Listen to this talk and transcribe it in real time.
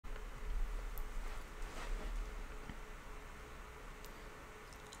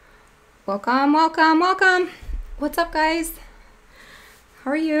Welcome, welcome, welcome. What's up, guys?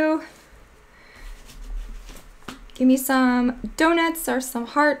 How are you? Give me some donuts or some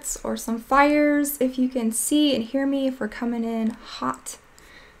hearts or some fires if you can see and hear me, if we're coming in hot.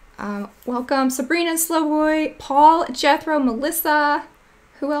 Welcome, Sabrina, Slowboy, Paul, Jethro, Melissa.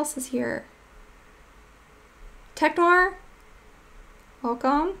 Who else is here? Technor.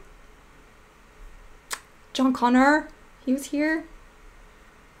 Welcome. John Connor, he was here.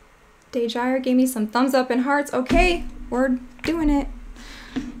 Dayjire gave me some thumbs up and hearts. Okay, we're doing it.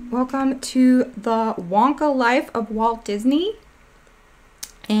 Welcome to the Wonka life of Walt Disney.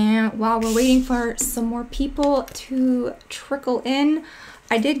 And while we're waiting for some more people to trickle in,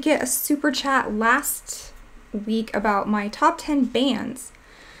 I did get a super chat last week about my top 10 bands.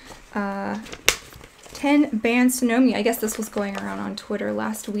 10 bands to know me. I guess this was going around on Twitter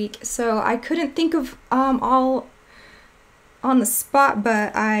last week. So I couldn't think of all on the spot,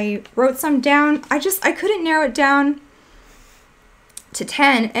 but I wrote some down. I couldn't narrow it down to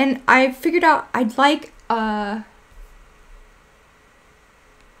 10, and I figured out I'd like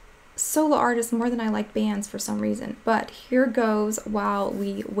solo artists more than I like bands for some reason. But here goes while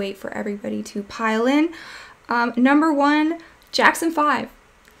we wait for everybody to pile in. Number 1, Jackson 5.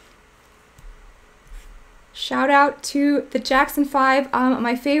 Shout out to the Jackson 5.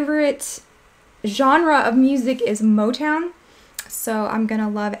 My favorite genre of music is Motown. So I'm gonna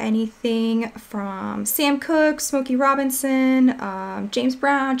love anything from Sam Cooke, Smokey Robinson, James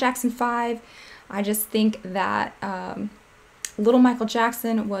Brown, Jackson 5. I just think that little Michael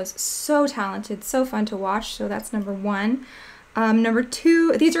Jackson was so talented, so fun to watch. So that's number 1. Number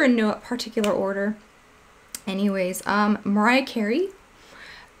 2, these are in no particular order. Anyways, Mariah Carey.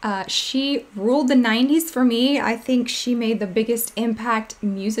 She ruled the 90s for me. I think she made the biggest impact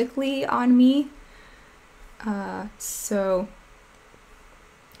musically on me. So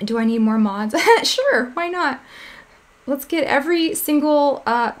do I need more mods? Sure, why not? Let's get every single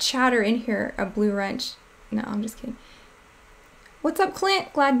chatter in here a blue wrench. No, I'm just kidding. What's up,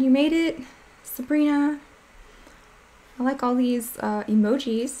 Clint? Glad you made it. Sabrina. I like all these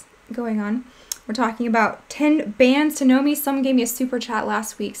emojis going on. We're talking about 10 bands to know me. Someone gave me a super chat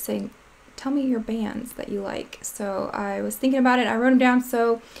last week saying, tell me your bands that you like. So I was thinking about it. I wrote them down.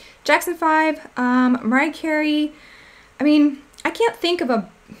 So Jackson 5, Mariah Carey. I mean, I can't think of a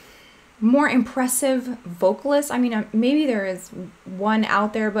more impressive vocalist. I mean, maybe there is one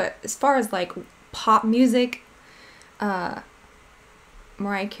out there, but as far as like pop music, Mariah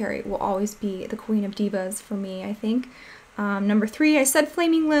Carey will always be the queen of divas for me, I think. Number 3, I said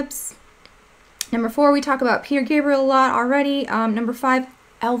Flaming Lips. Number 4, we talk about Peter Gabriel a lot already. Number 5,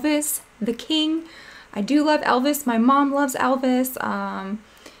 Elvis, the King. I do love Elvis. My mom loves Elvis.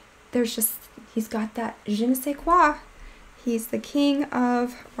 He's got that je ne sais quoi. He's the king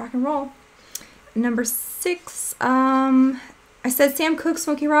of rock and roll. Number 6, I said Sam Cooke,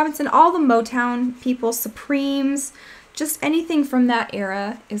 Smokey Robinson, all the Motown people, Supremes, just anything from that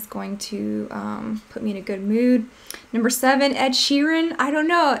era is going to put me in a good mood. Number 7, Ed Sheeran. I don't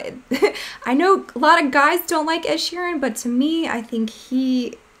know. I know a lot of guys don't like Ed Sheeran, but to me, I think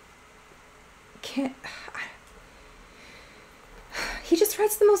he just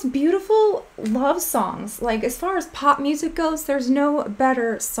writes the most beautiful love songs. Like, as far as pop music goes, there's no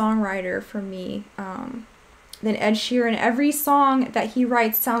better songwriter for me than Ed Sheeran. Every song that he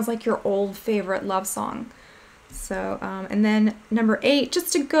writes sounds like your old favorite love song. So, and then number 8,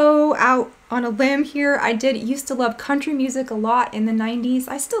 just to go out on a limb here, I used to love country music a lot in the 90s.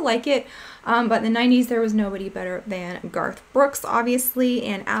 I still like it, but in the 90s there was nobody better than Garth Brooks, obviously,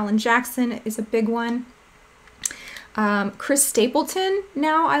 and Alan Jackson is a big one. Chris Stapleton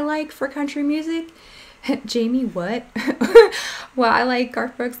now I like for country music. Jamie, what? Well, I like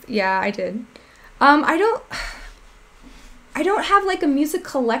Garth Brooks. Yeah, I did. I don't have like a music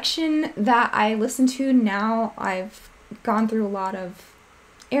collection that I listen to now. I've gone through a lot of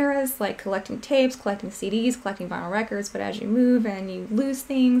eras, like collecting tapes, collecting CDs, collecting vinyl records, but as you move and you lose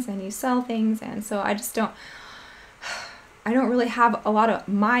things and you sell things, and so I don't really have a lot of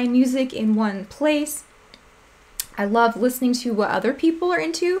my music in one place. I love listening to what other people are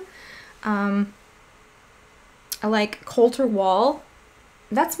into. I like Colter Wall.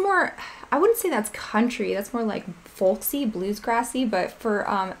 That's more, I wouldn't say that's country. That's more like folksy, bluesgrassy, but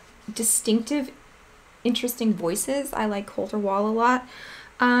for distinctive, interesting voices, I like Colter Wall a lot.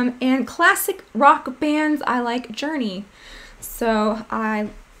 And classic rock bands, I like Journey. So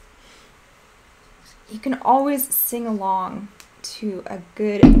you can always sing along to a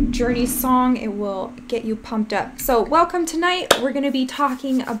good Journey song. It will get you pumped up. So welcome tonight. We're going to be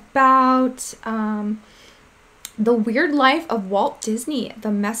talking about The Weird Life of Walt Disney, the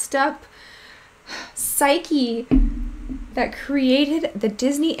messed up psyche that created the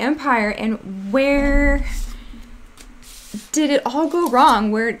Disney Empire, and where did it all go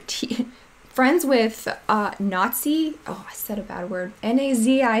wrong? Where friends with Nazi, oh, I said a bad word,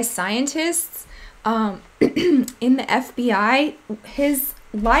 Nazi scientists in the FBI, his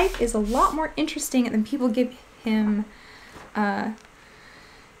life is a lot more interesting than people give him, I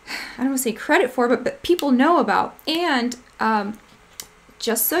don't want to say credit for, but people know about. And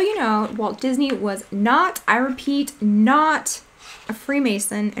just so you know, Walt Disney was not, I repeat, not a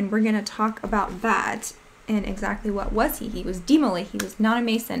Freemason, and we're going to talk about that and exactly what was he. He was demolate. He was not a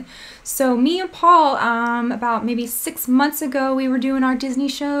Mason. So me and Paul, about maybe 6 months ago, we were doing our Disney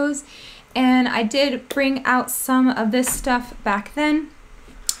shows, and I did bring out some of this stuff back then,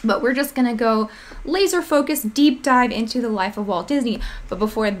 but we're just going to go laser focus, deep dive into the life of Walt Disney. But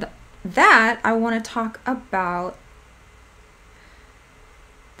before that, I want to talk about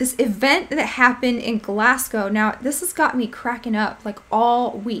this event that happened in Glasgow. Now, this has got me cracking up like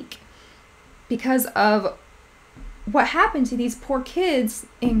all week because of what happened to these poor kids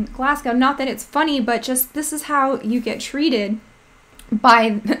in Glasgow. Not that it's funny, but just this is how you get treated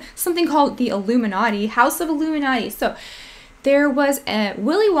by something called the Illuminati, House of Illuminati. So there was a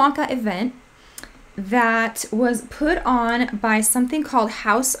Willy Wonka event that was put on by something called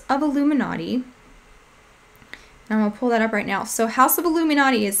House of Illuminati. I'm going to pull that up right now. So House of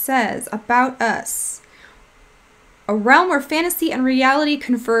Illuminati, it says, about us. A realm where fantasy and reality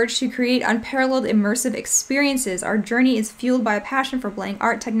converge to create unparalleled immersive experiences. Our journey is fueled by a passion for blending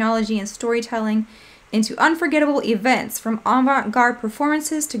art, technology, and storytelling into unforgettable events. From avant-garde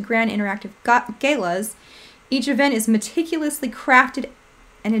performances to grand interactive galas, each event is meticulously crafted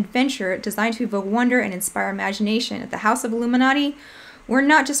an adventure designed to evoke wonder and inspire imagination. At the House of Illuminati, we're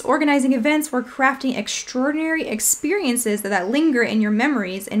not just organizing events, we're crafting extraordinary experiences that linger in your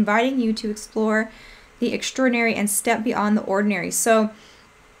memories, inviting you to explore the extraordinary and step beyond the ordinary. So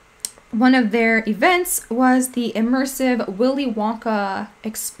one of their events was the immersive Willy Wonka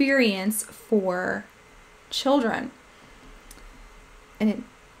experience for children. And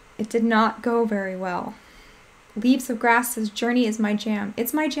it did not go very well. Leaves of Grass says, Journey is my jam.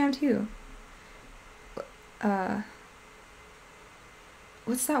 It's my jam too.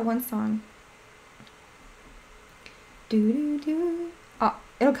 What's that one song? Oh,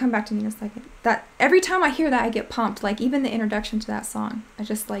 it'll come back to me in a second. That every time I hear that, I get pumped. Like even the introduction to that song, I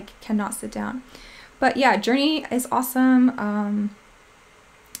just like cannot sit down. But yeah, Journey is awesome.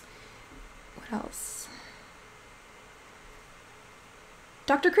 What else?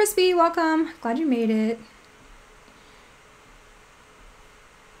 Dr. Crispy, welcome. Glad you made it.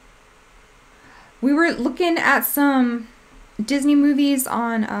 We were looking at some Disney movies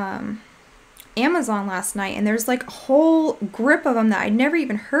on Amazon last night, and there's like a whole grip of them that I'd never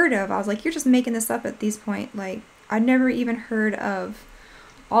even heard of. I was like, you're just making this up at this point. Like, I'd never even heard of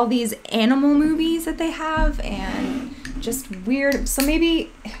all these animal movies that they have, and just weird. So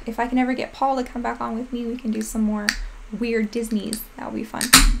maybe if I can ever get Paul to come back on with me, we can do some more weird Disneys. That'll be fun.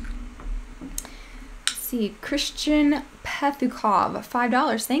 See, Christian Pethukov,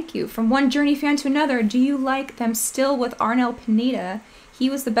 $5, thank you. From one Journey fan to another, do you like them still with Arnel Pineda? He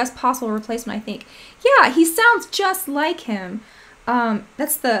was the best possible replacement, I think. Yeah, he sounds just like him.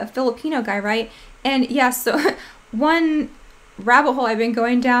 That's the Filipino guy, right? And yeah, so one rabbit hole I've been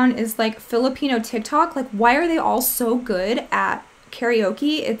going down is like Filipino TikTok. Like, why are they all so good at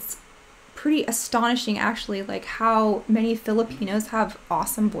karaoke? It's pretty astonishing, actually, like how many Filipinos have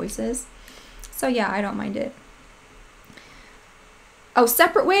awesome voices. So yeah, I don't mind it. Oh,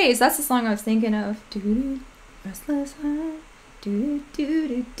 Separate Ways. That's the song I was thinking of. Do restless heart. Do do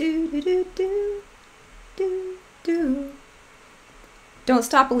do do do do do do. Don't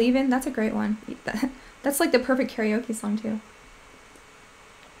Stop Believin'. That's a great one. That's like the perfect karaoke song too.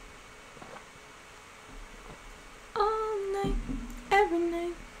 All night, every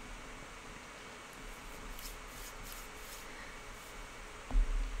night.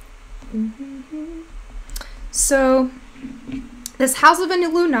 So this House of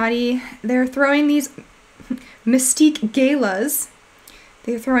Illuminati, they're throwing these mystique galas.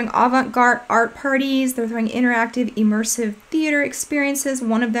 They're throwing avant-garde art parties. They're throwing interactive immersive theater experiences.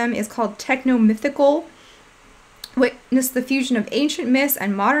 One of them is called Techno-Mythical. Witness the fusion of ancient myths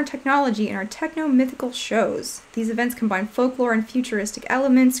and modern technology in our techno-mythical shows. These events combine folklore and futuristic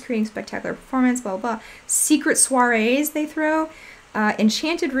elements, creating spectacular performance, blah, blah, blah. Secret soirees they throw.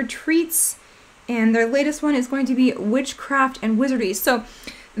 Enchanted retreats, and their latest one is going to be witchcraft and wizardry. So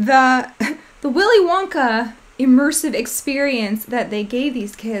the Willy Wonka immersive experience that they gave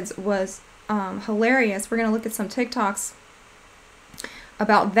these kids was hilarious. We're going to look at some TikToks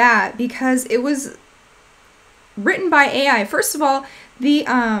about that because it was written by AI. First of all, the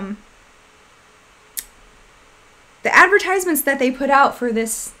advertisements that they put out for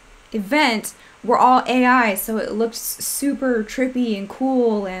this event were all AI, so it looked super trippy and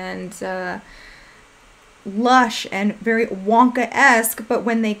cool and lush and very Wonka-esque. But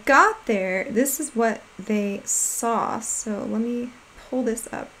when they got there, this is what they saw. So let me pull this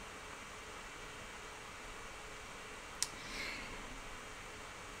up.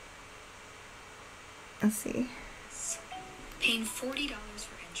 Let's see. Paying $40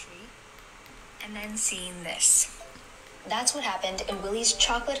 for entry and then seeing this. That's what happened in Willy's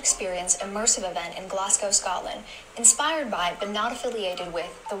Chocolate Experience immersive event in Glasgow, Scotland, inspired by but not affiliated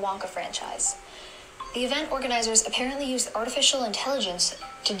with the Wonka franchise. The event organizers apparently used artificial intelligence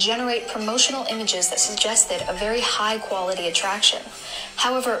to generate promotional images that suggested a very high-quality attraction.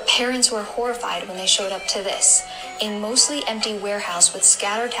 However, parents were horrified when they showed up to this, a mostly empty warehouse with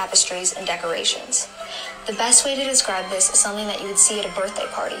scattered tapestries and decorations. The best way to describe this is something that you would see at a birthday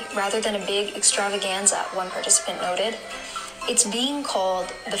party, rather than a big extravaganza, one participant noted. It's being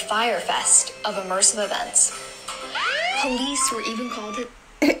called the Fire Fest of immersive events. Police were even called it.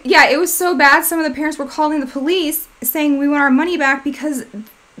 Yeah, it was so bad, some of the parents were calling the police saying we want our money back because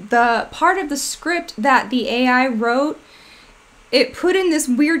the part of the script that the AI wrote, it put in this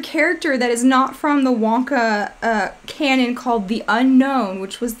weird character that is not from the Wonka canon called the Unknown,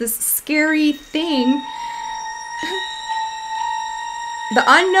 which was this scary thing. The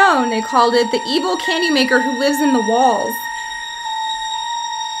Unknown, they called it, the evil candy maker who lives in the walls.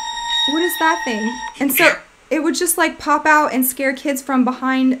 What is that thing? And so it would just like pop out and scare kids from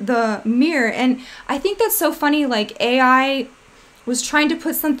behind the mirror. And I think that's so funny, like AI was trying to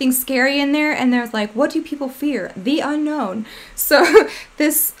put something scary in there and they're like, what do people fear? The unknown. So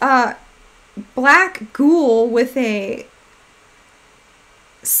this black ghoul with a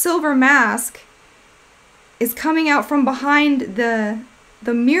silver mask is coming out from behind the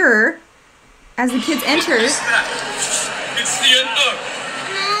mirror as the kids enter. What is that? It's the unknown.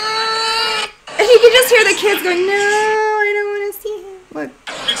 And you can just hear the kids going, no, I don't want to see him. Look.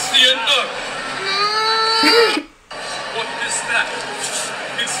 It's the unknown. What is that?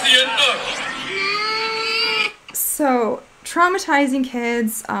 It's the unknown. So, traumatizing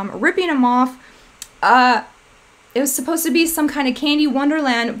kids, ripping them off. It was supposed to be some kind of candy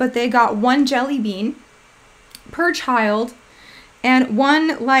wonderland, but they got one jelly bean per child and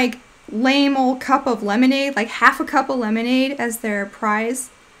one, like, lame old cup of lemonade, like half a cup of lemonade as their prize.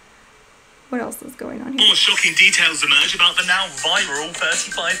 What else is going on here? More shocking details emerge about the now viral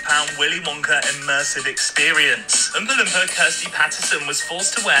 £35 Willy Wonka immersive experience. Oompa Loompa Kirsty Patterson was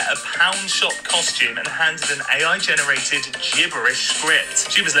forced to wear a pound shop costume and handed an AI-generated gibberish script.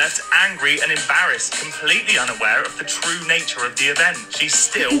 She was left angry and embarrassed, completely unaware of the true nature of the event. She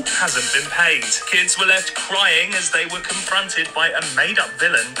still hasn't been paid. Kids were left crying as they were confronted by a made-up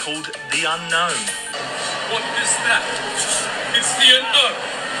villain called the Unknown. What is that? It's the unknown.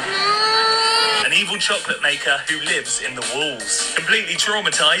 An evil chocolate maker who lives in the walls. Completely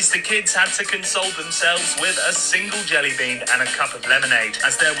traumatized, the kids had to console themselves with a single jelly bean and a cup of lemonade,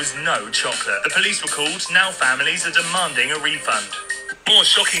 as there was no chocolate. The police were called. Now families are demanding a refund. More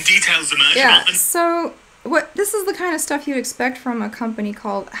shocking details emerge about the... So this is the kind of stuff you'd expect from a company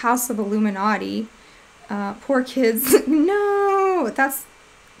called House of Illuminati. Poor kids. No,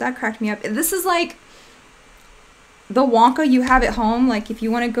 that cracked me up. This is like the Wonka you have at home. Like if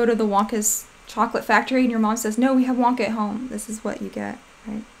you want to go to the Wonka's chocolate factory and your mom says, no, we have Wonka at home. This is what you get,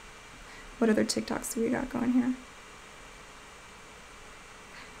 right? What other TikToks do we got going here?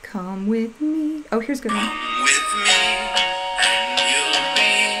 Come with me. Oh, here's a good one. Come with me and you'll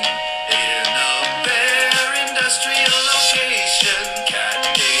be in a bare industrial location, cat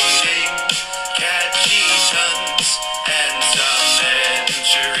dating, catchy tons, and some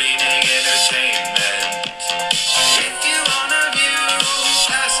entertaining entertainment. If you wanna view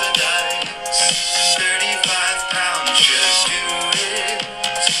Pasadise, £35 should do it.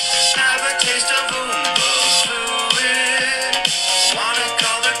 Have a taste of Oompa fluid. Wanna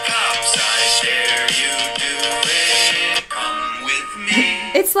call the cops? I dare you do it. Come with me.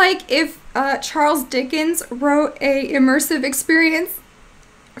 It's like if Charles Dickens wrote a immersive experience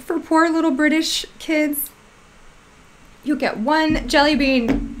for poor little British kids. You get one jelly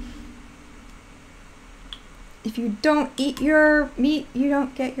bean. If you don't eat your meat, you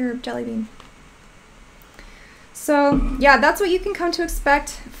don't get your jelly bean. So, yeah, that's what you can come to expect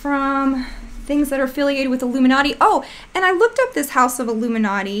from things that are affiliated with Illuminati. Oh, and I looked up this House of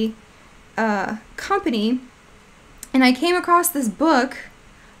Illuminati company, and I came across this book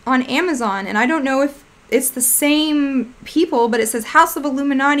on Amazon, and I don't know if it's the same people, but it says House of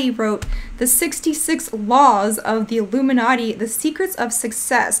Illuminati wrote The 66 Laws of the Illuminati, The Secrets of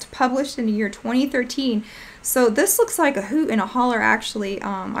Success, published in the year 2013. So this looks like a hoot and a holler, actually.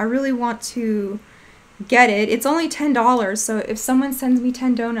 I really want to get it. It's only $10, so if someone sends me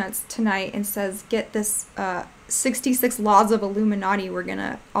 10 donuts tonight and says, get this 66 Laws of Illuminati,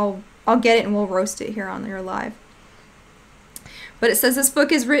 I'll get it and we'll roast it here on your live. But it says this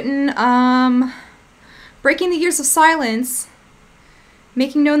book is written, breaking the years of silence,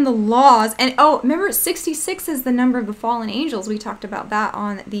 making known the laws, and oh, remember 66 is the number of the fallen angels. We talked about that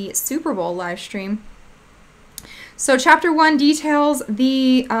on the Super Bowl live stream. So chapter 1 details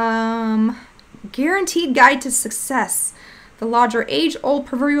the guaranteed guide to success, the larger age-old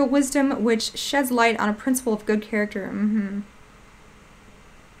proverbial wisdom which sheds light on a principle of good character.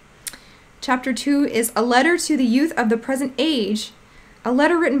 Chapter 2 is a letter to the youth of the present age, a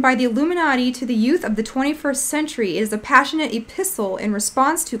letter written by the Illuminati to the youth of the 21st century. It is a passionate epistle in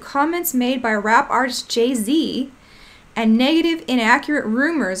response to comments made by rap artist Jay-Z and negative, inaccurate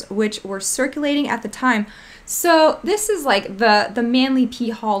rumors which were circulating at the time. So this is like the Manly P.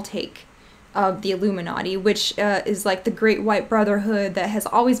 Hall take of the Illuminati, which is like the Great White Brotherhood that has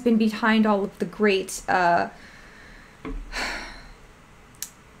always been behind all of the great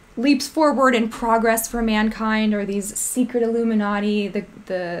leaps forward in progress for mankind, or these secret Illuminati,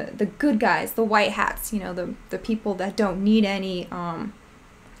 the good guys, the white hats, you know, the people that don't need any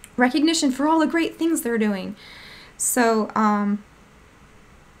recognition for all the great things they're doing. So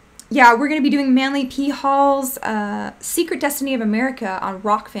yeah, we're going to be doing Manly P. Hall's Secret Destiny of America on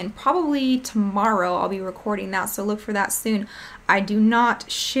Rockfin probably tomorrow. I'll be recording that, so look for that soon. I do not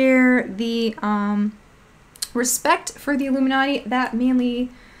share the respect for the Illuminati that Manly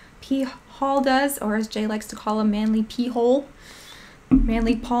P. Hall does, or as Jay likes to call him, Manly P. Hole,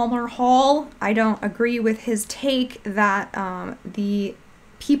 Manly Palmer Hall. I don't agree with his take that the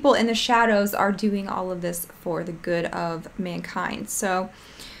people in the shadows are doing all of this for the good of mankind. So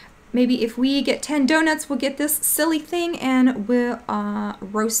maybe if we get 10 donuts, we'll get this silly thing and we'll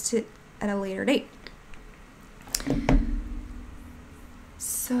roast it at a later date.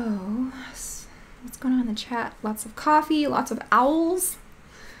 So, what's going on in the chat? Lots of coffee, lots of owls,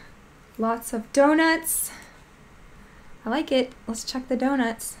 lots of donuts. I like it. Let's check the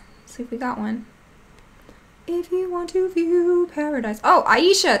donuts. See if we got one. If you want to view paradise. Oh,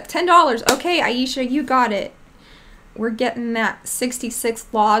 Aisha, $10. Okay, Aisha, you got it. We're getting that 66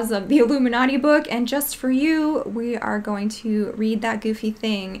 Laws of the Illuminati book, and just for you, we are going to read that goofy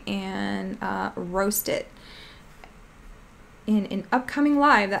thing and roast it in an upcoming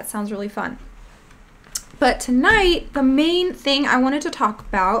live. That sounds really fun. But tonight, the main thing I wanted to talk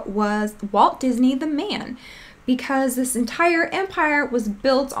about was Walt Disney the man, because this entire empire was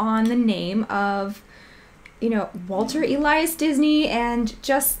built on the name of, you know, Walter Elias Disney, and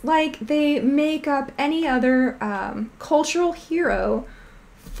just like they make up any other cultural hero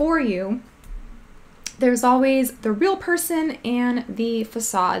for you, there's always the real person and the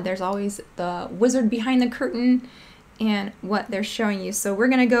facade. There's always the wizard behind the curtain and what they're showing you. So we're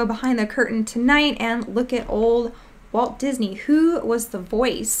gonna go behind the curtain tonight and look at old Walt Disney, who was the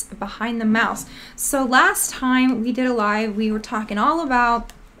voice behind the mouse. So last time we did a live, we were talking all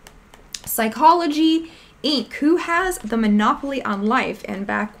about Psychology Inc., who has the monopoly on life, and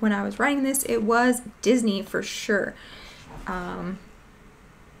back when I was writing this, it was Disney for sure. We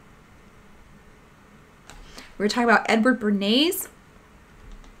were talking about Edward Bernays,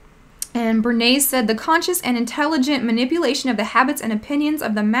 and Bernays said the conscious and intelligent manipulation of the habits and opinions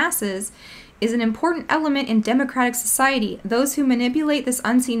of the masses is an important element in democratic society. Those who manipulate this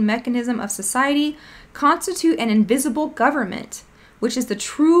unseen mechanism of society constitute an invisible government, which is the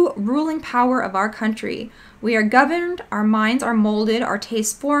true ruling power of our country. We are governed, our minds are molded, our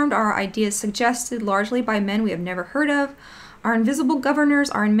tastes formed, our ideas suggested largely by men we have never heard of. Our invisible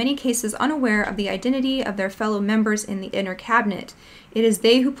governors are in many cases unaware of the identity of their fellow members in the inner cabinet. It is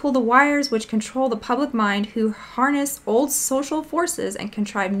they who pull the wires which control the public mind, who harness old social forces and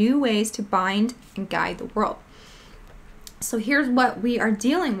contrive new ways to bind and guide the world. So here's what we are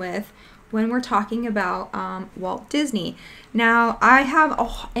dealing with when we're talking about Walt Disney. Now, I have an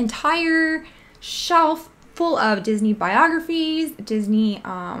entire shelf full of Disney biographies, Disney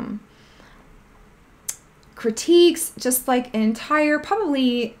critiques, just like an entire,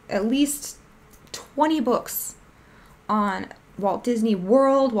 probably at least 20 books on Walt Disney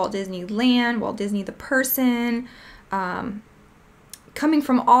World, Walt Disney Land, Walt Disney the person, coming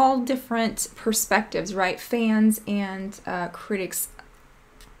from all different perspectives, right? Fans and critics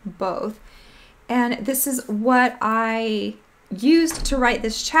both. And this is what I used to write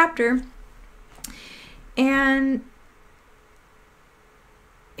this chapter. And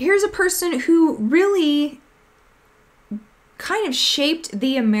here's a person who really kind of shaped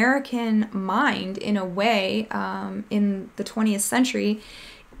the American mind in a way in the 20th century.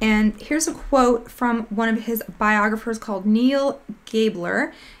 And here's a quote from one of his biographers called Neil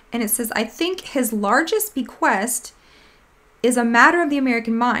Gabler. And it says, "I think his largest bequest is a matter of the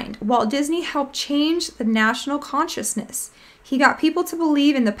American mind. Walt Disney helped change the national consciousness. He got people to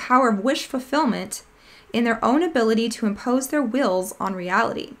believe in the power of wish fulfillment, in their own ability to impose their wills on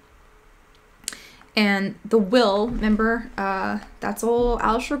reality." And the will, remember, that's old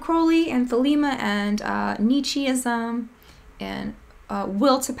Aleister Crowley and Thelema and Nietzscheism and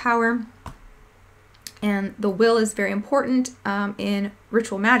will to power. And the will is very important in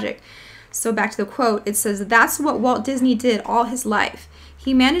ritual magic. So back to the quote, it says, "That's what Walt Disney did all his life.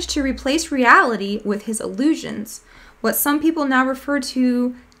 He managed to replace reality with his illusions, what some people now refer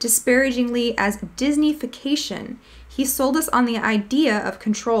to disparagingly as Disneyfication. He sold us on the idea of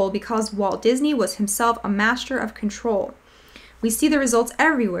control because Walt Disney was himself a master of control. We see the results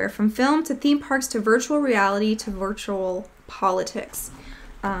everywhere, from film to theme parks to virtual reality to virtual politics."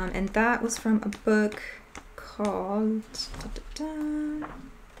 And that was from a book called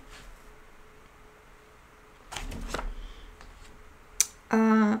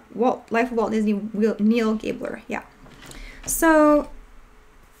Life of Walt Disney, Neil Gabler. Yeah. So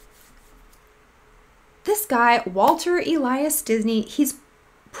this guy, Walter Elias Disney, he's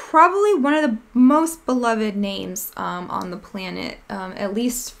probably one of the most beloved names on the planet, at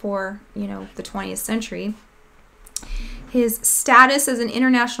least for, the 20th century. His status as an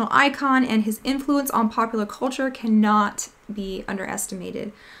international icon and his influence on popular culture cannot be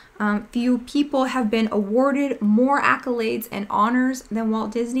underestimated. Few people have been awarded more accolades and honors than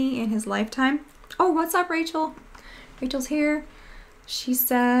Walt Disney in his lifetime. Oh, what's up, Rachel? Rachel's here. She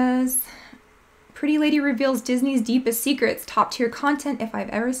says, "Pretty Lady reveals Disney's deepest secrets. Top tier content if I've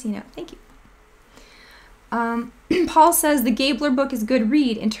ever seen it." Thank you. Paul says, "The Gabler book is good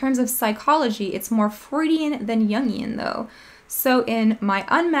read. In terms of psychology, it's more Freudian than Jungian, though. So in my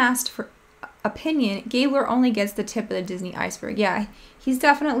unmasked opinion, Gabler only gets the tip of the Disney iceberg." Yeah, he's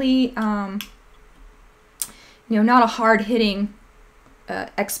definitely, not a hard-hitting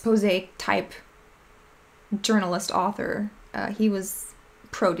expose type journalist author. He was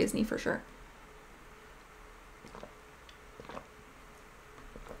pro-Disney for sure.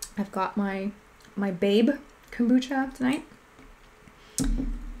 I've got my Babe kombucha tonight.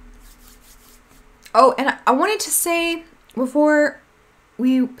 Oh, and I wanted to say before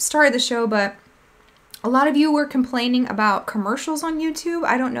we started the show, but a lot of you were complaining about commercials on YouTube.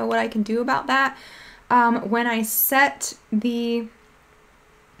 I don't know what I can do about that. When I set the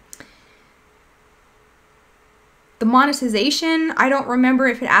monetization, I don't remember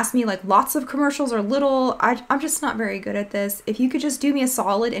if it asked me like lots of commercials or little. I'm just not very good at this. If you could just do me a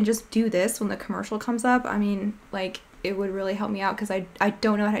solid and just do this when the commercial comes up, I mean, like, it would really help me out, because I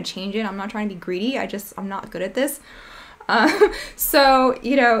don't know how to change it. I'm not trying to be greedy. I'm not good at this. So,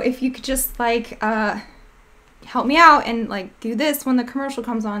 if you could just like help me out and like do this when the commercial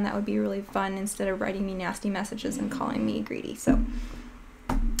comes on, that would be really fun, instead of writing me nasty messages and calling me greedy. So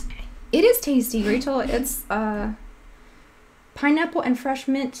it is tasty, Rachel. It's pineapple and fresh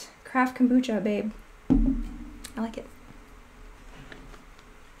mint craft kombucha, babe. I like it.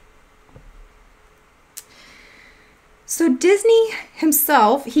 So Disney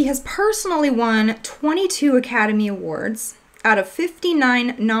himself, he has personally won 22 Academy Awards out of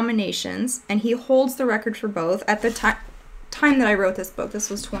 59 nominations, and he holds the record for both. At the time that I wrote this book, this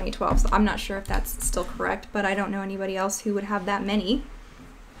was 2012, so I'm not sure if that's still correct, but I don't know anybody else who would have that many.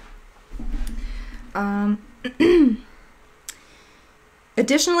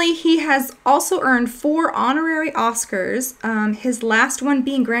 Additionally, he has also earned 4 honorary Oscars, his last one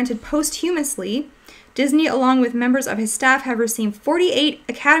being granted posthumously. Disney, along with members of his staff, have received 48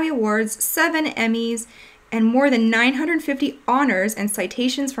 Academy Awards, 7 Emmys, and more than 950 honors and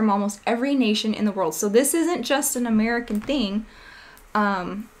citations from almost every nation in the world. So this isn't just an American thing,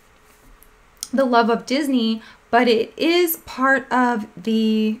 the love of Disney, but it is part of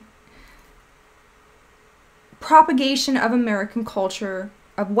the propagation of American culture,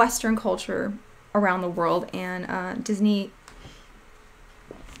 of Western culture around the world, and Disney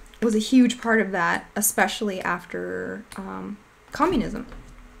was a huge part of that, especially after communism.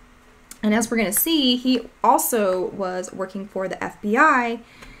 And as we're going to see, he also was working for the FBI,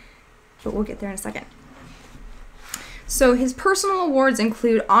 but we'll get there in a second. So his personal awards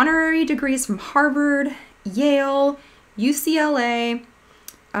include honorary degrees from Harvard, Yale, UCLA,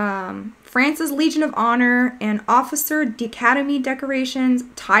 France's Legion of Honor and Officer d'Academy decorations,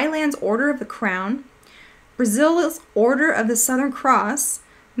 Thailand's Order of the Crown, Brazil's Order of the Southern Cross,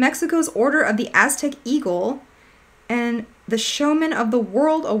 Mexico's Order of the Aztec Eagle, and the Showman of the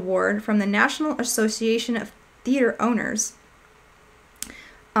World Award from the National Association of Theater Owners.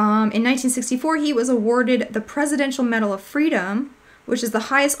 In 1964, he was awarded the Presidential Medal of Freedom, which is the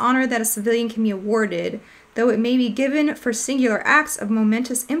highest honor that a civilian can be awarded. Though it may be given for singular acts of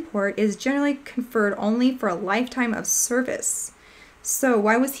momentous import, it is generally conferred only for a lifetime of service. So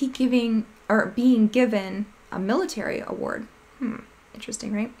why was he being given a military award?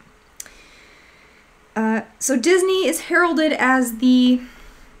 Interesting, right? So Disney is heralded as the,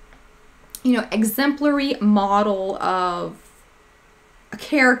 exemplary model of a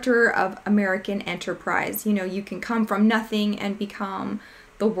character of American enterprise. You can come from nothing and become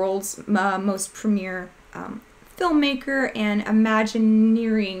the world's most premier filmmaker and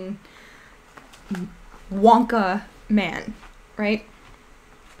Imagineering Wonka man, right?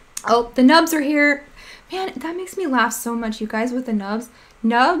 Oh, the nubs are here. Man, that makes me laugh so much, you guys, with the nubs.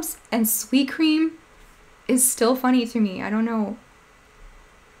 Nubs and sweet cream is still funny to me. I don't know.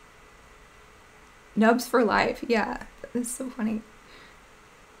 Nubs for life. Yeah, that's so funny.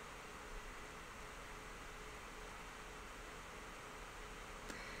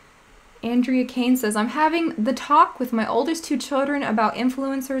 Andrea Kane says, I'm having the talk with my oldest 2 children about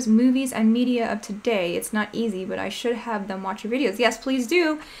influencers, movies, and media of today. It's not easy, but I should have them watch your videos. Yes, please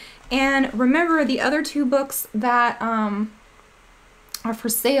do. And remember, the other 2 books that are for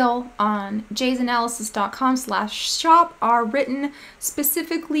sale on jaysanalysis.com/shop are written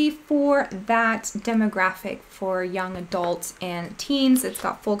specifically for that demographic, for young adults and teens. It's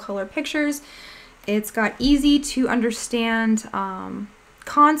got full color pictures. It's got easy to understand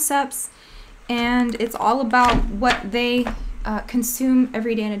concepts, and it's all about what they consume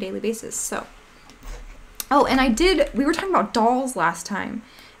every day on a daily basis. So, oh, and we were talking about dolls last time,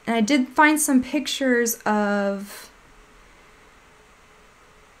 and I did find some pictures of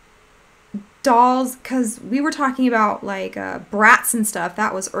dolls, because we were talking about like Bratz and stuff.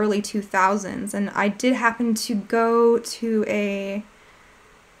 That was early 2000s, and I did happen to go to a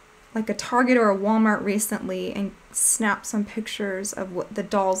Target or a Walmart recently and snap some pictures of what the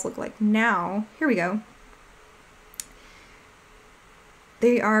dolls look like now. Here we go.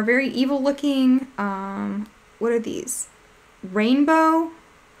 They are very evil looking. What are these? Rainbow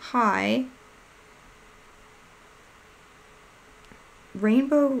High.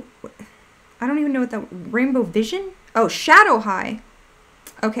 Rainbow... I don't even know what that... Rainbow Vision? Oh, Shadow High.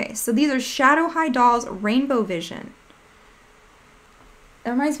 Okay, so these are Shadow High dolls, Rainbow Vision.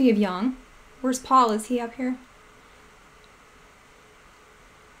 That reminds me of Young. Where's Paul? Is he up here?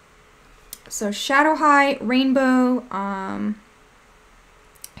 So Shadow High, Rainbow.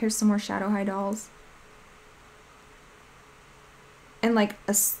 Here's some more Shadow High dolls. And like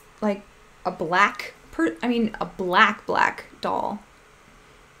a black doll.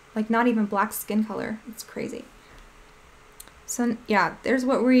 Like not even black skin color. It's crazy. So yeah, there's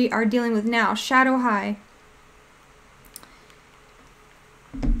what we are dealing with now. Shadow High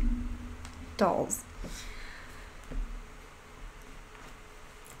dolls.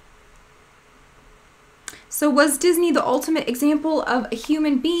 So was Disney the ultimate example of a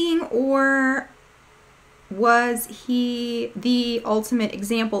human being, or was he the ultimate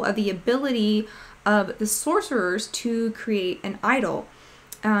example of the ability of the sorcerers to create an idol?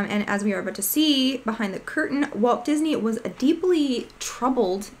 And as we are about to see behind the curtain, Walt Disney was a deeply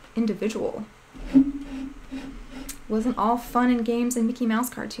troubled individual. Wasn't all fun and games and Mickey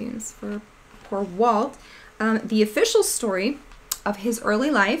Mouse cartoons for poor Walt. The official story of his early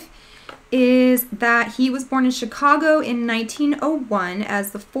life is that he was born in Chicago in 1901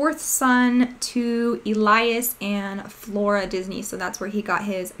 as the 4th son to Elias and Flora Disney. So that's where he got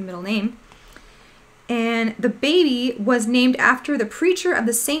his middle name. And the baby was named after the preacher of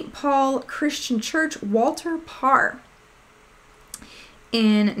the St. Paul Christian Church, Walter Parr.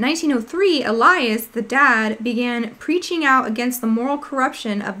 In 1903, Elias, the dad, began preaching out against the moral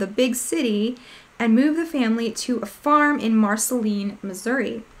corruption of the big city and moved the family to a farm in Marceline,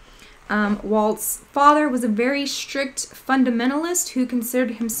 Missouri. Walt's father was a very strict fundamentalist who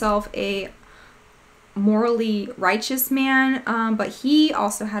considered himself a morally righteous man, but he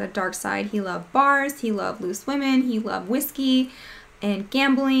also had a dark side. He loved bars, he loved loose women, he loved whiskey and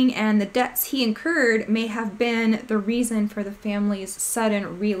gambling, and the debts he incurred may have been the reason for the family's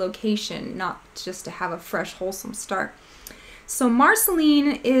sudden relocation, not just to have a fresh, wholesome start. So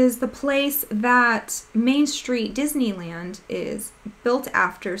Marceline is the place that Main Street Disneyland is built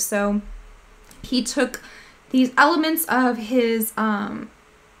after. So he took these elements of his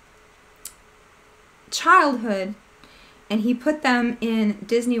childhood, and he put them in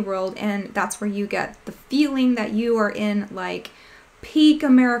Disney World, and that's where you get the feeling that you are in like peak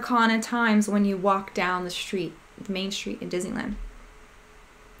Americana times when you walk down the street, the main street in Disneyland.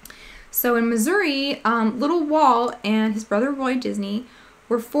 So in Missouri, little Walt and his brother Roy Disney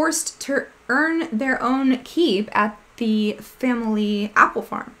were forced to earn their own keep at the family apple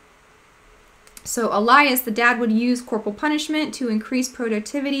farm. So Elias, the dad, would use corporal punishment to increase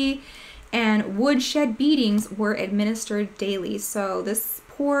productivity, and woodshed beatings were administered daily. So this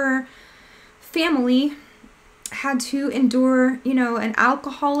poor family had to endure, you know, an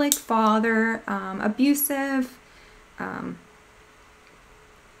alcoholic father, abusive, and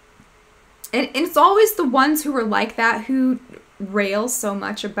it's always the ones who are like that who rail so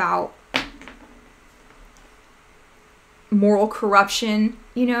much about moral corruption,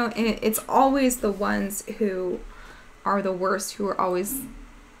 you know. It's always the ones who are the worst, who are always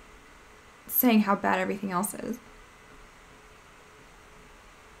saying how bad everything else is.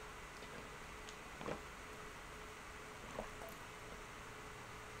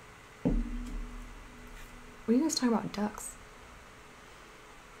 What are you guys talking about? Ducks.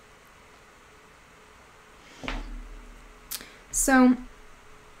 So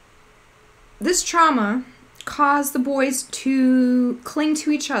this trauma caused the boys to cling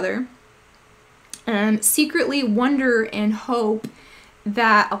to each other and secretly wonder and hope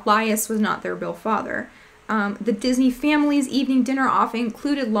that Elias was not their real father. The Disney family's evening dinner often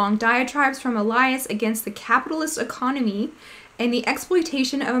included long diatribes from Elias against the capitalist economy and the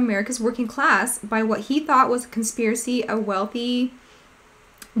exploitation of America's working class by what he thought was a conspiracy of wealthy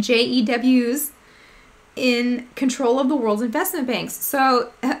JEWs in control of the world's investment banks.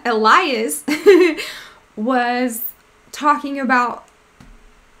 So Elias was talking about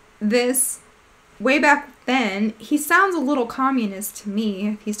this way back then. He sounds a little communist to me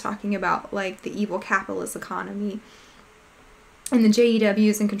if he's talking about like the evil capitalist economy and the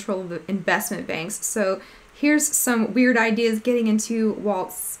JEWs in control of the investment banks. So here's some weird ideas getting into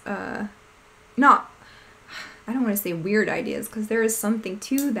Walt's, I don't want to say weird ideas because there is something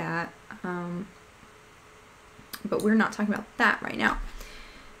to that, but we're not talking about that right now.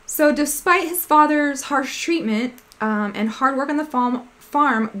 So despite his father's harsh treatment and hard work on the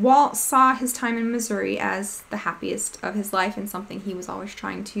farm, Walt saw his time in Missouri as the happiest of his life and something he was always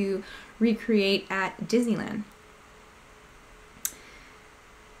trying to recreate at Disneyland.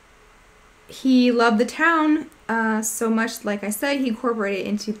 He loved the town so much, like I said, he incorporated it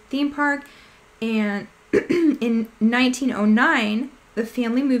into the theme park, and in 1909, the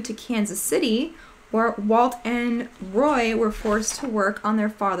family moved to Kansas City, where Walt and Roy were forced to work on their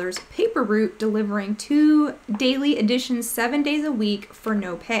father's paper route, delivering 2 daily editions 7 days a week for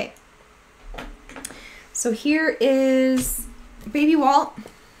no pay. So here is Baby Walt.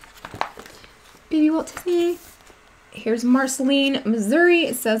 Baby Walt Disney. Here's Marceline, Missouri.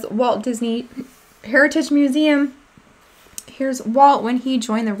 It says Walt Disney Heritage Museum. Here's Walt when he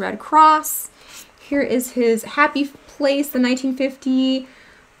joined the Red Cross. Here is his happy place, the 1950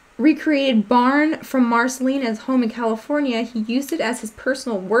 recreated barn from Marcelina's home in California. He used it as his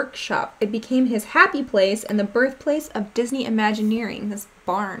personal workshop. It became his happy place and the birthplace of Disney Imagineering. This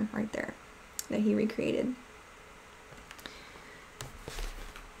barn right there that he recreated.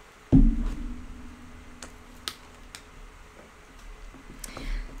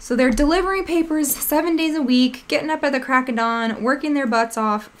 So they're delivering papers 7 days a week, getting up at the crack of dawn, working their butts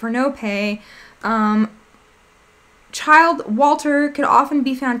off for no pay. Child Walter could often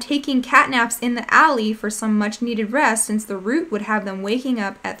be found taking catnaps in the alley for some much needed rest, since the route would have them waking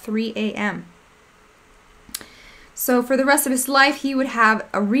up at 3 a.m. So for the rest of his life, he would have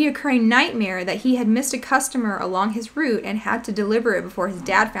a reoccurring nightmare that he had missed a customer along his route and had to deliver it before his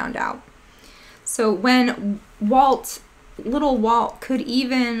dad found out. So when little Walt could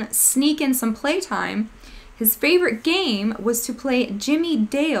even sneak in some playtime, his favorite game was to play Jimmy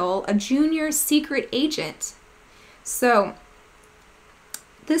Dale, a junior secret agent. So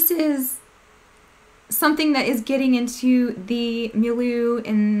this is something that is getting into the milieu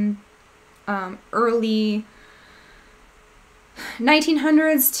in early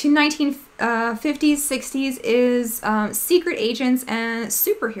 1900s to 1950s, 60s is secret agents and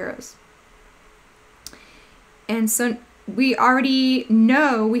superheroes. And so we already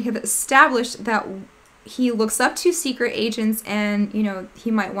know, we have established that he looks up to secret agents and, you know, he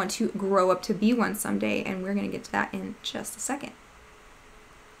might want to grow up to be one someday, and we're going to get to that in just a second.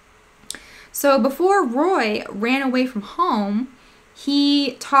 So before Roy ran away from home,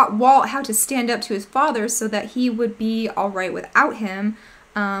 he taught Walt how to stand up to his father so that he would be all right without him.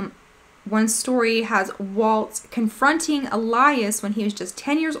 One story has Walt confronting Elias when he was just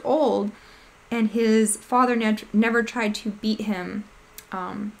 10 years old and his father never tried to beat him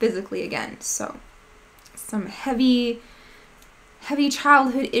physically again. So some heavy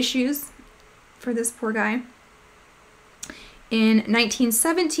childhood issues for this poor guy. In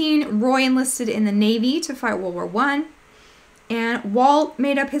 1917, Roy enlisted in the Navy to fight World War I, and Walt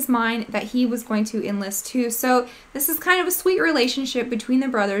made up his mind that he was going to enlist too. So this is kind of a sweet relationship between the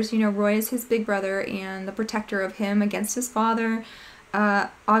brothers. You know, Roy is his big brother and the protector of him against his father.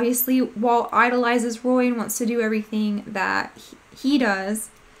 Obviously, Walt idolizes Roy and wants to do everything that he does.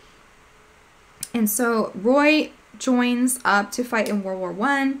 And so Roy joins up to fight in World War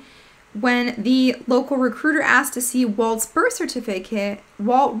I. When the local recruiter asked to see Walt's birth certificate,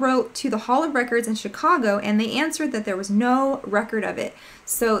 Walt wrote to the Hall of Records in Chicago, and they answered that there was no record of it.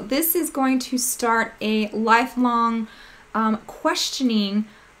 So this is going to start a lifelong questioning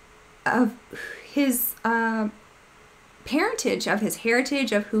of his parentage, of his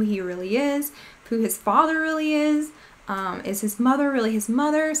heritage, of who he really is, who his father really is. Is his mother really his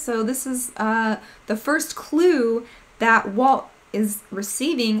mother? So this is the first clue that Walt is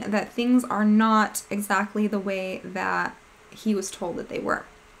receiving, that things are not exactly the way that he was told that they were.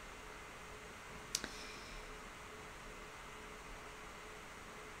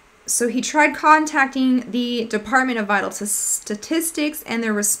 So he tried contacting the Department of Vital Statistics, and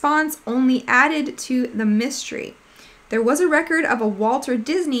their response only added to the mystery. There was a record of a Walter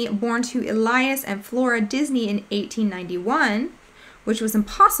Disney born to Elias and Flora Disney in 1891, which was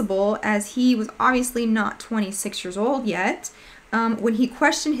impossible as he was obviously not 26 years old yet. When he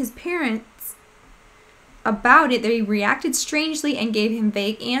questioned his parents about it, they reacted strangely and gave him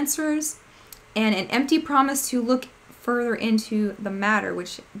vague answers and an empty promise to look further into the matter,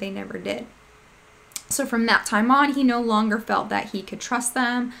 which they never did. So from that time on, he no longer felt that he could trust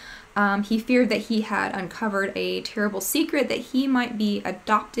them. He feared that he had uncovered a terrible secret, that he might be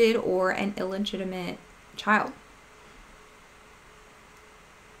adopted or an illegitimate child.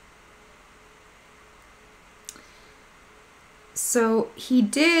 So he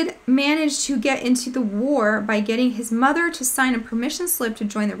did manage to get into the war by getting his mother to sign a permission slip to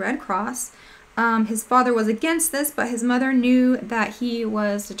join the Red Cross. His father was against this, but his mother knew that he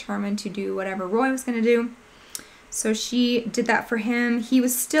was determined to do whatever Roy was going to do. So she did that for him. He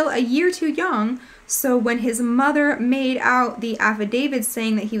was still a year too young, so when his mother made out the affidavit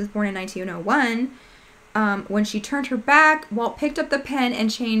saying that he was born in 1901, when she turned her back, Walt picked up the pen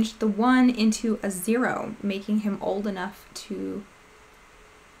and changed the 1 into a 0, making him old enough to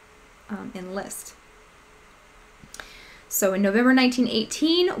enlist. So in November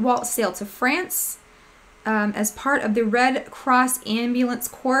 1918, Walt sailed to France as part of the Red Cross Ambulance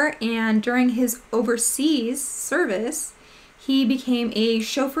Corps, and during his overseas service, he became a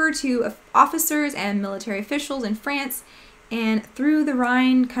chauffeur to officers and military officials in France and through the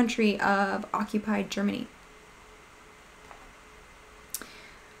Rhine country of occupied Germany.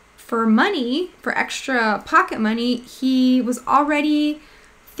 For money, for extra pocket money, he was already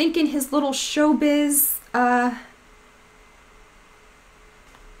thinking his little showbiz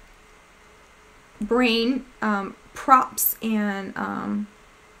brain, props and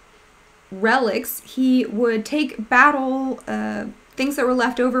relics. He would take battle things that were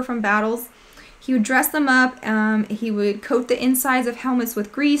left over from battles. He would dress them up. He would coat the insides of helmets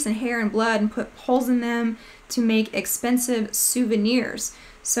with grease and hair and blood and put holes in them to make expensive souvenirs.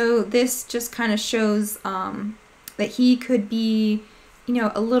 So this just kind of shows that he could be, you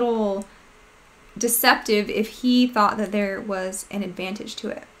know, a little deceptive if he thought that there was an advantage to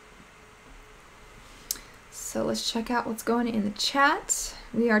it. So let's check out what's going on in the chat.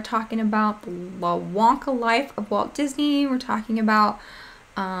 We are talking about the Wonka life of Walt Disney. We're talking about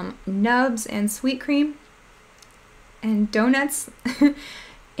nubs and sweet cream and donuts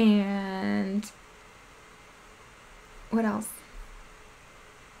and what else?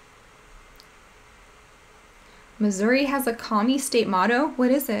 Missouri has a commie state motto. What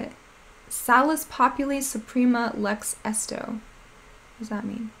is it? Salus populi suprema lex esto. What does that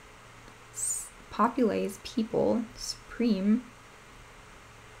mean? Populi is people. Supreme.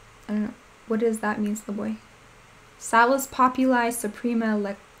 I don't know. What does that mean, the boy? Salus populi suprema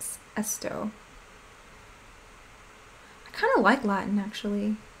lex esto. I kind of like Latin,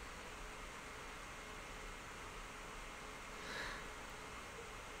 actually.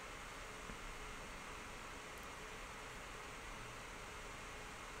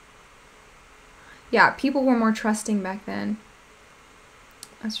 Yeah, people were more trusting back then.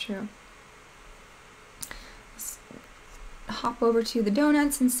 That's true. Let's hop over to the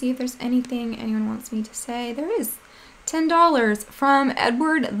donuts and see if there's anything anyone wants me to say. There is $10 from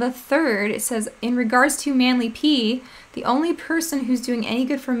Edward the Third. It says, in regards to Manly P, the only person who's doing any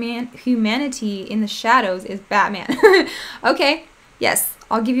good for humanity in the shadows is Batman. Okay, yes,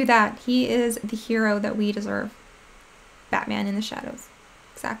 I'll give you that. He is the hero that we deserve. Batman in the shadows.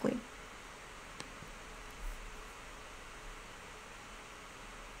 Exactly.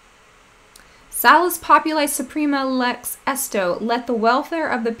 Salus populi suprema lex esto. Let the welfare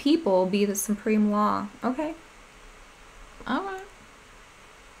of the people be the supreme law. Okay. Alright.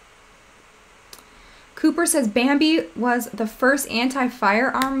 Cooper says Bambi was the first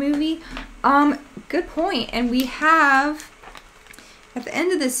anti-firearm movie. Good point. And we have, at the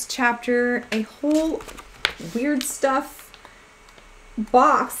end of this chapter, a whole weird stuff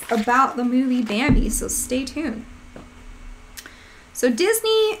box about the movie Bambi. So stay tuned. So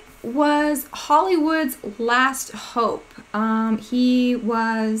Disney was Hollywood's last hope. He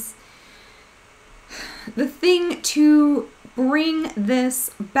was the thing to bring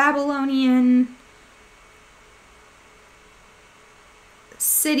this Babylonian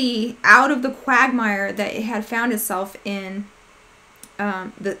city out of the quagmire that it had found itself in.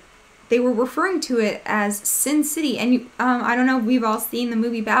 They were referring to it as Sin City, and I don't know if we've all seen the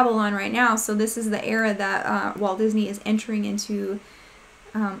movie Babylon right now, so this is the era that Walt Disney is entering into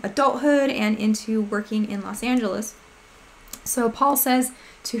adulthood and into working in Los Angeles. So Paul says,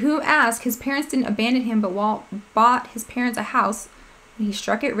 to who asked, his parents didn't abandon him, but Walt bought his parents a house when he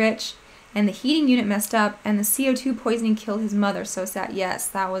struck it rich, and the heating unit messed up, and the CO2 poisoning killed his mother. So sad. Yes,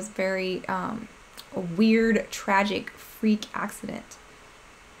 that was very a weird, tragic, freak accident.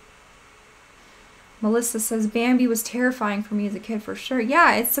 Melissa says, Bambi was terrifying for me as a kid, for sure.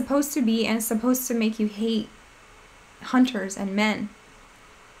 Yeah, it's supposed to be, and it's supposed to make you hate hunters and men.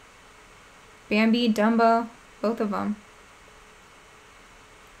 Bambi, Dumbo, both of them.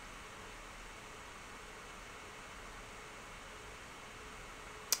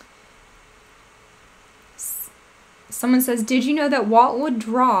 Someone says, did you know that Walt would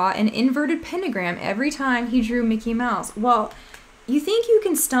draw an inverted pentagram every time he drew Mickey Mouse? Well, you think you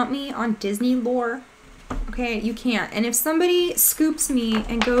can stump me on Disney lore? Okay, you can't. And if somebody scoops me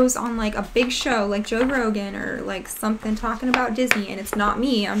and goes on like a big show like Joe Rogan or like something talking about Disney and it's not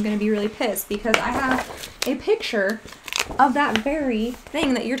me, I'm going to be really pissed because I have a picture of that very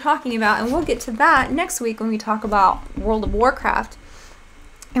thing that you're talking about. And we'll get to that next week when we talk about World of Warcraft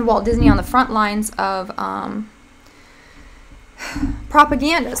and Walt Disney on the front lines of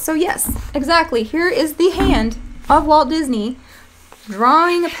propaganda. So yes, exactly. Here is the hand of Walt Disney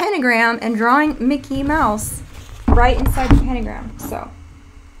drawing a pentagram and drawing Mickey Mouse right inside the pentagram. So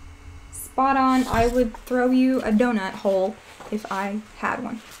spot on. I would throw you a donut hole if I had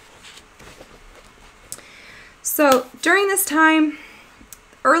one. So during this time,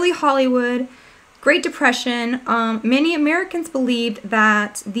 early Hollywood, Great Depression, many Americans believed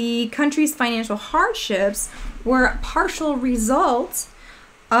that the country's financial hardships were a partial result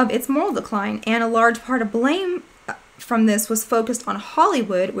of its moral decline, and a large part of blame from this was focused on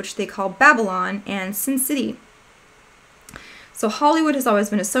Hollywood, which they call Babylon, and Sin City. So Hollywood has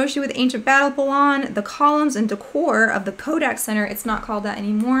always been associated with ancient Babylon. The columns and decor of the Kodak Center, it's not called that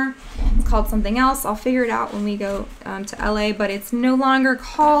anymore. It's called something else. I'll figure it out when we go to LA, but it's no longer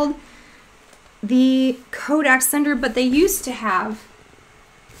called the Kodak Center, but they used to have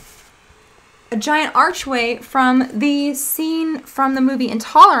a giant archway from the scene from the movie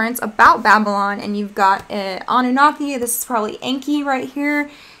Intolerance about Babylon, and you've got Anunnaki. This is probably Enki right here,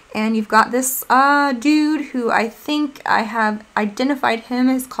 and you've got this dude who I think I have identified him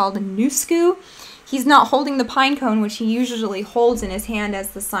as called Nusku. He's not holding the pine cone, which he usually holds in his hand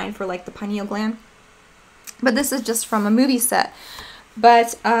as the sign for like the pineal gland, but this is just from a movie set.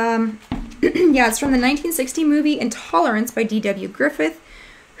 But yeah, it's from the 1960 movie Intolerance by D.W. Griffith,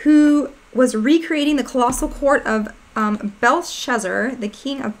 who was recreating the colossal court of Belshazzar, the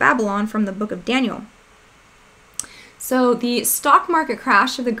king of Babylon, from the book of Daniel. So the stock market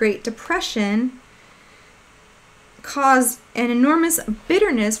crash of the Great Depression caused an enormous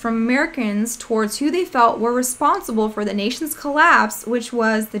bitterness from Americans towards who they felt were responsible for the nation's collapse, which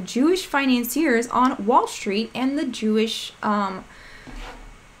was the Jewish financiers on Wall Street and the Jewish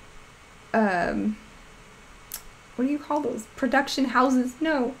what do you call those? Production houses?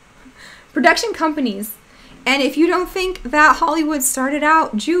 No. Production companies. And if you don't think that Hollywood started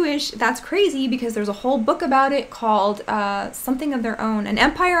out Jewish, that's crazy, because there's a whole book about it called Something of Their Own, An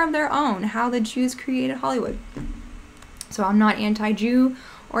Empire of Their Own, How the Jews Created Hollywood. So I'm not anti-Jew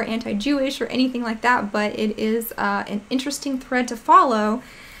or anti-Jewish or anything like that, but it is an interesting thread to follow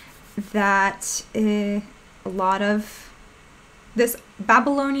that a lot of this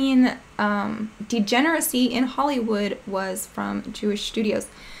Babylonian degeneracy in Hollywood was from Jewish studios.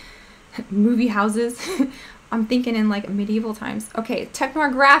 Movie houses. I'm thinking in like medieval times. Okay,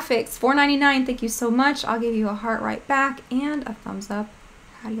 Technographics, $4.99. Thank you so much. I'll give you a heart right back and a thumbs up.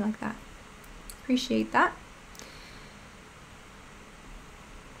 How do you like that? Appreciate that.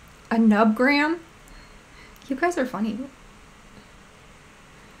 A nubgram. You guys are funny.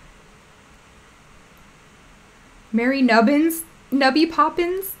 Mary Nubbins? Nubby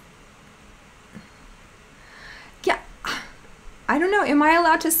Poppins? Yeah. I don't know. Am I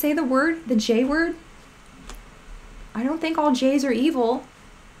allowed to say the word? The J word? I don't think all J's are evil.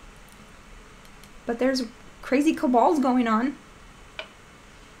 But there's crazy cabals going on.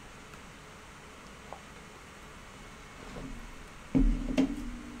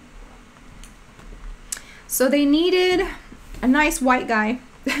 So they needed a nice white guy.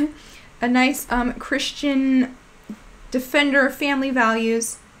 A nice Christian defender of family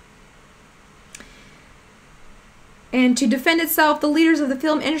values. And to defend itself, the leaders of the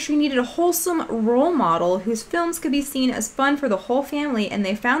film industry needed a wholesome role model whose films could be seen as fun for the whole family, and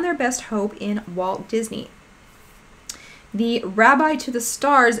they found their best hope in Walt Disney. The rabbi to the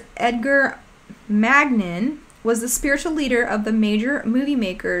stars, Edgar Magnin, was the spiritual leader of the major movie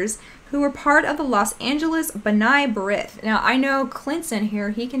makers who were part of the Los Angeles B'nai B'rith. Now, I know Clint's in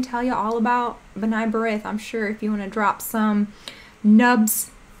here. He can tell you all about B'nai B'rith, I'm sure, if you want to drop some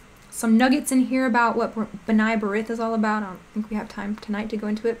nuggets in here about what B'nai B'rith is all about. I don't think we have time tonight to go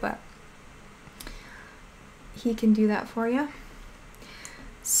into it, but he can do that for you.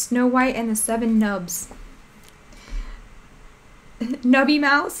 Snow White and the Seven Nubs. Nubby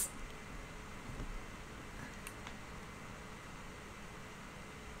Mouse.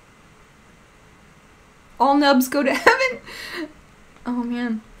 All nubs go to heaven. Oh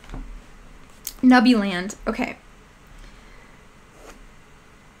man. Nubby Land. Okay.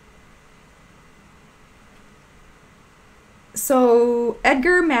 So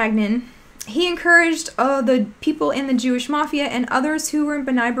Edgar Magnin, he encouraged the people in the Jewish mafia and others who were in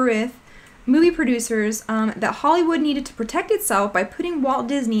B'nai B'rith, movie producers, that Hollywood needed to protect itself by putting Walt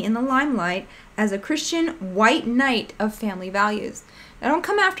Disney in the limelight as a Christian white knight of family values. Now don't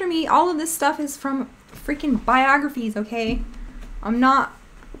come after me. All of this stuff is from freaking biographies, okay? I'm not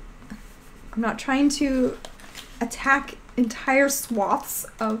trying to attack entire swaths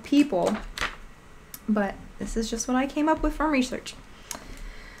of people, but this is just what I came up with from research.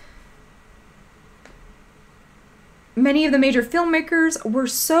 Many of the major filmmakers were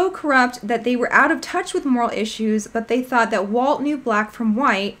so corrupt that they were out of touch with moral issues, but they thought that Walt knew black from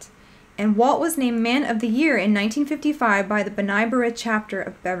white, and Walt was named Man of the Year in 1955 by the B'nai B'rith chapter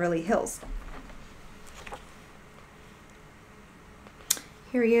of Beverly Hills.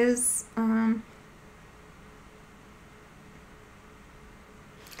 Here he is,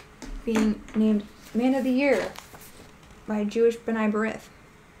 being named Man of the Year by Jewish B'nai B'rith.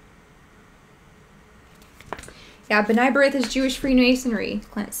 Yeah, B'nai B'rith is Jewish Freemasonry,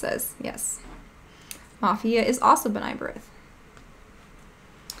 Clint says. Yes. Mafia is also B'nai B'rith.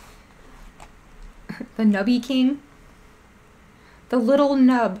 The Nubby King. The Little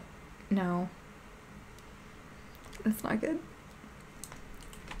Nub. No. That's not good.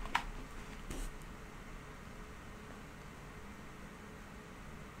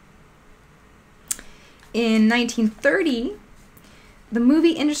 In 1930, the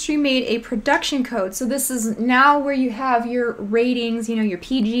movie industry made a production code. So this is now where you have your ratings, you know, your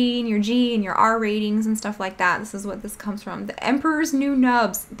PG and your G and your R ratings and stuff like that. This is what this comes from. The Emperor's New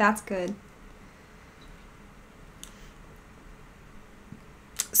Nubs. That's good.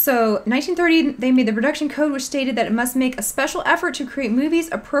 So 1930, they made the production code, which stated that it must make a special effort to create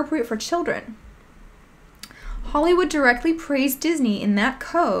movies appropriate for children. Hollywood directly praised Disney in that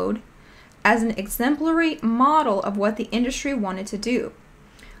code as an exemplary model of what the industry wanted to do.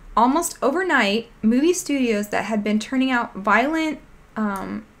 Almost overnight, movie studios that had been turning out violent,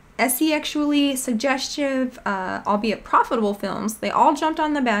 sexually suggestive, albeit profitable films, they all jumped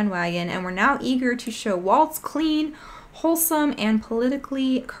on the bandwagon and were now eager to show Walt's clean, wholesome, and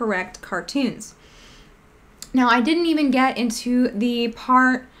politically correct cartoons. Now, I didn't even get into the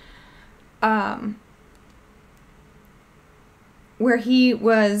part where he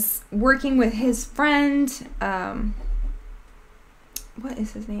was working with his friend, what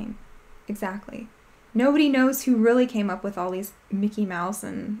is his name exactly? Nobody knows who really came up with all these Mickey Mouse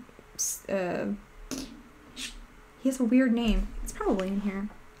and, he has a weird name. It's probably in here.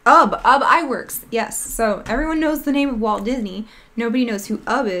 Ub Iwerks, yes. So everyone knows the name of Walt Disney. Nobody knows who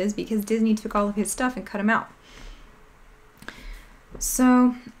Ub is because Disney took all of his stuff and cut him out.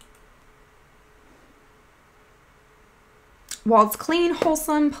 So Walt's clean,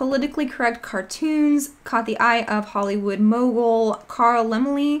 wholesome, politically correct cartoons caught the eye of Hollywood mogul Carl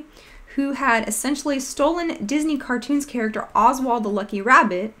Laemmle, who had essentially stolen Disney cartoons character Oswald the Lucky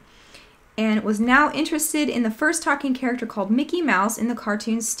Rabbit and was now interested in the first talking character called Mickey Mouse in the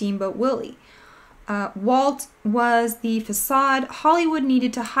cartoon Steamboat Willie. Walt was the facade Hollywood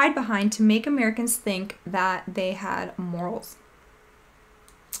needed to hide behind to make Americans think that they had morals.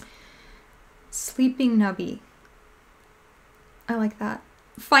 Sleeping Nubby. I like that.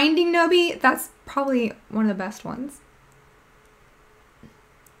 Finding Nubby, that's probably one of the best ones.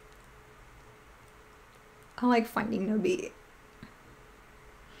 I like Finding Nubby.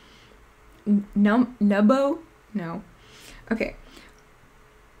 Nubbo? No. Okay.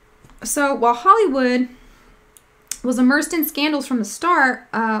 So while Hollywood was immersed in scandals from the start,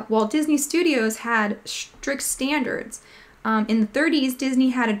 Walt Disney Studios had strict standards. In the 30s,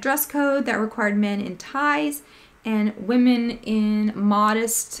 Disney had a dress code that required men in ties and women in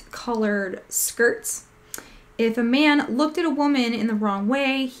modest colored skirts. If a man looked at a woman in the wrong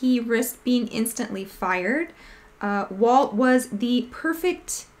way, he risked being instantly fired. Walt was the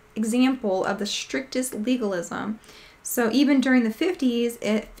perfect example of the strictest legalism. So even during the 50s,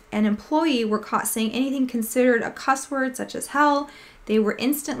 if an employee were caught saying anything considered a cuss word such as hell, they were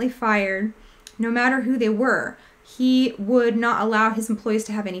instantly fired, no matter who they were. He would not allow his employees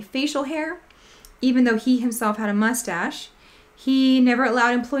to have any facial hair, even though he himself had a mustache. He never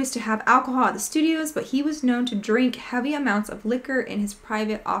allowed employees to have alcohol at the studios, but he was known to drink heavy amounts of liquor in his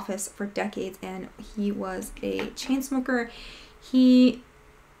private office for decades, and he was a chain smoker. He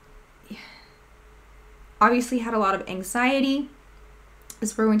obviously had a lot of anxiety,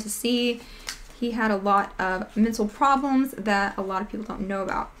 as we're going to see. He had a lot of mental problems that a lot of people don't know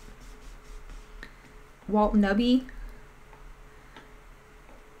about. Walt Nubby.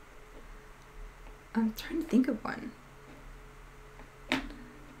 I'm trying to think of one.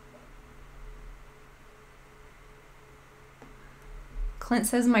 Clint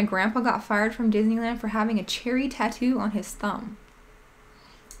says, my grandpa got fired from Disneyland for having a cherry tattoo on his thumb.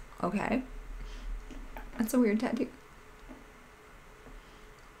 Okay. That's a weird tattoo.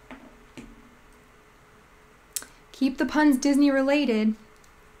 Keep the puns Disney related.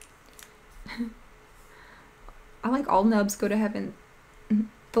 I like All Nubs Go to Heaven.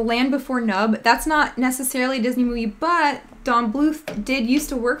 The Land Before Nub. That's not necessarily a Disney movie, but Don Bluth did used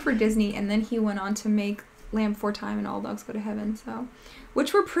to work for Disney, and then he went on to make Land Before Time and All Dogs Go to Heaven. So,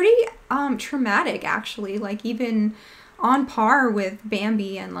 which were pretty traumatic, actually. Like even on par with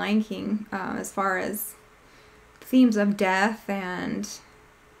Bambi and Lion King, as far as themes of death and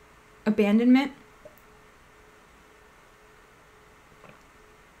abandonment.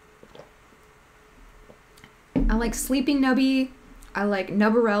 I like Sleeping Nubby. I like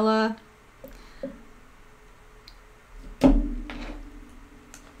Nubbarella.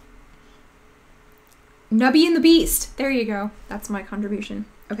 Nubby and the Beast. There you go. That's my contribution.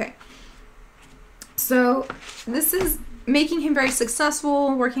 Okay. So this is making him very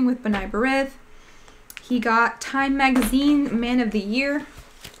successful, working with Benai Barith. He got Time Magazine Man of the Year.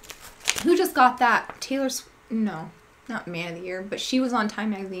 Who just got that? Taylor Swift? No, not Man of the Year, but she was on Time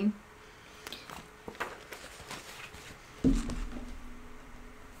Magazine.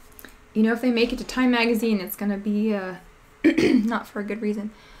 You know, if they make it to Time Magazine, it's gonna be not for a good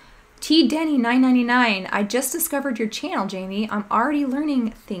reason. T Denny 999. I just discovered your channel, Jamie. I'm already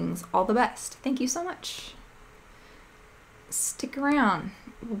learning things. All the best. Thank you so much. Stick around.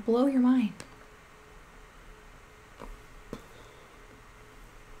 It will blow your mind.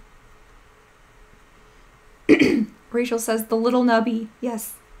 Rachel says the little Nubby.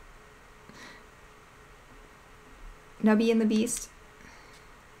 Yes. Nubby and the Beast.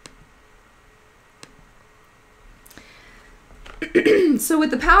 So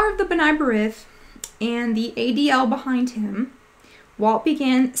with the power of the Benai Barith and the ADL behind him, Walt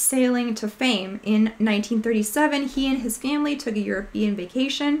began sailing to fame. In 1937, he and his family took a European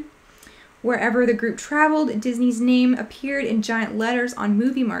vacation. Wherever the group traveled, Disney's name appeared in giant letters on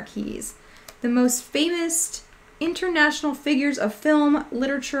movie marquees. The most famous international figures of film,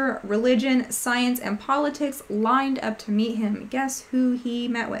 literature, religion, science, and politics lined up to meet him. Guess who he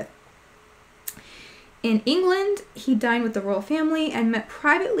met with? In England, he dined with the royal family and met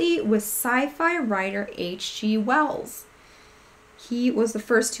privately with sci-fi writer H.G. Wells. He was the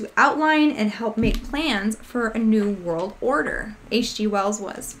first to outline and help make plans for a new world order. H.G. Wells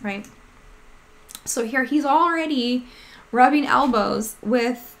was, right? So here he's already rubbing elbows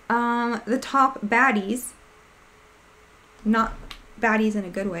with the top baddies. Not baddies in a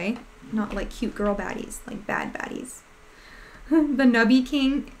good way. Not like cute girl baddies, like bad baddies. The Nubby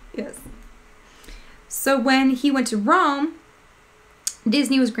King, yes. So when he went to Rome,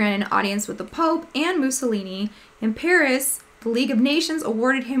 Disney was granted an audience with the Pope and Mussolini. In Paris, the League of Nations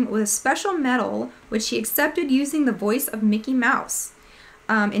awarded him with a special medal, which he accepted using the voice of Mickey Mouse.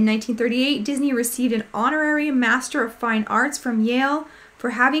 In 1938, Disney received an honorary Master of Fine Arts from Yale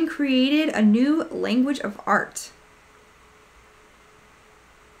for having created a new language of art.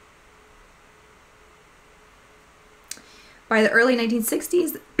 By the early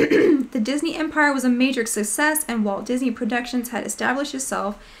 1960s, the Disney Empire was a major success, and Walt Disney Productions had established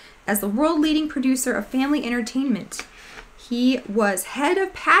itself as the world-leading producer of family entertainment. He was head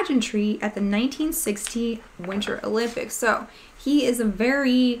of pageantry at the 1960 Winter Olympics. So he is a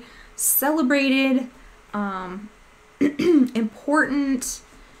very celebrated, important,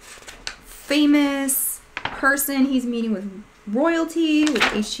 famous person. He's meeting with royalty,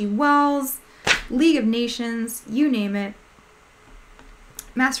 with H.G. Wells, League of Nations, you name it.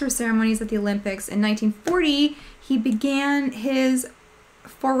 Master of Ceremonies at the Olympics. In 1940, he began his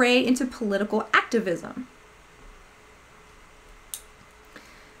foray into political activism.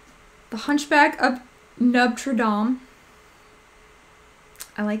 The Hunchback of Notre Dame.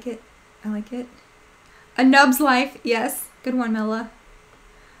 I like it. I like it. A Nub's Life. Yes. Good one, Mela.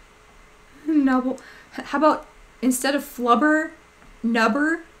 Nubble. How about instead of Flubber,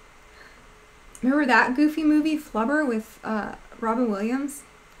 Nubber? Remember that goofy movie, Flubber, with Robin Williams?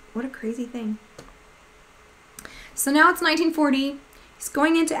 What a crazy thing. So now it's 1940. He's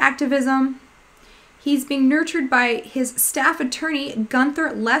going into activism. He's being nurtured by his staff attorney,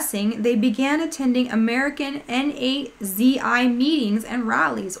 Gunther Lessing. They began attending American NAZI meetings and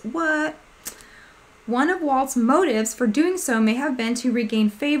rallies. What? One of Walt's motives for doing so may have been to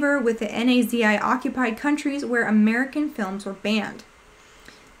regain favor with the NAZI-occupied countries where American films were banned.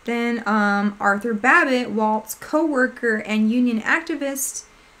 Then Arthur Babbitt, Walt's co-worker and union activist,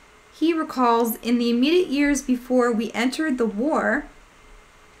 he recalls, in the immediate years before we entered the war,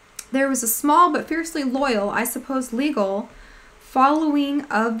 there was a small but fiercely loyal, I suppose legal, following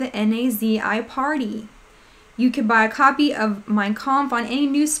of the NAZI party. You could buy a copy of Mein Kampf on any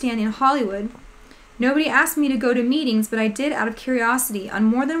newsstand in Hollywood. Nobody asked me to go to meetings, but I did out of curiosity. On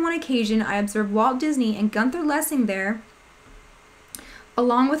more than one occasion, I observed Walt Disney and Gunther Lessing there,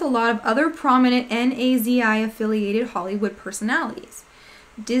 along with a lot of other prominent NAZI-affiliated Hollywood personalities.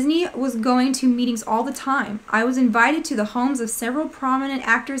 Disney was going to meetings all the time. I was invited to the homes of several prominent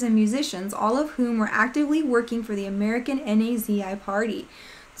actors and musicians, all of whom were actively working for the American NAZI party.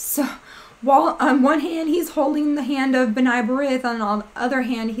 So, while on one hand he's holding the hand of B'nai B'rith, on the other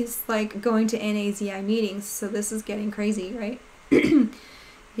hand he's like going to NAZI meetings. So this is getting crazy, right?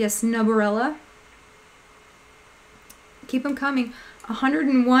 Yes, Nubarella. Keep them coming.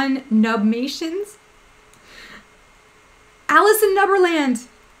 101 Nubmations. Alice in Nubberland.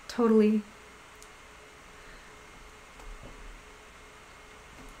 Totally.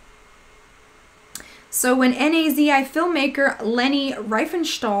 So when NAZI filmmaker Leni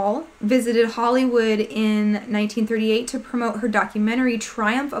Riefenstahl visited Hollywood in 1938 to promote her documentary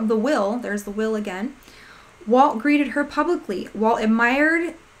Triumph of the Will, there's the will again, Walt greeted her publicly. Walt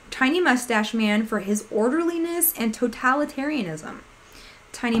admired Tiny Mustache Man for his orderliness and totalitarianism.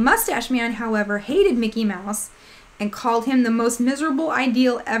 Tiny Mustache Man, however, hated Mickey Mouse and called him the most miserable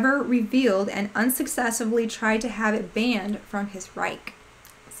ideal ever revealed and unsuccessfully tried to have it banned from his Reich.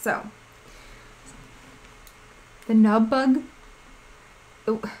 So, the Nub Bug.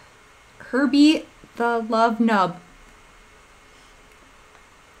 Oh, Herbie the Love Nub.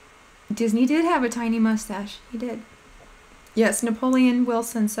 Disney did have a tiny mustache. He did. Yes, Napoleon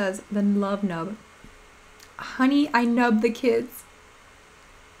Wilson says the Love Nub. Honey, I nub the kids.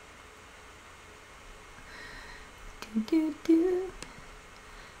 Do, do,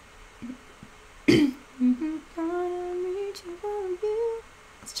 do.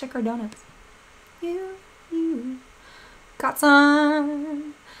 Let's check our donuts. You got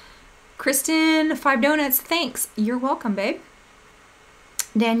some. Kristen, 5 donuts. Thanks. You're welcome, babe.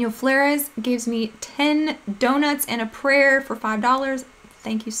 Daniel Flores gives me 10 donuts and a prayer for $5.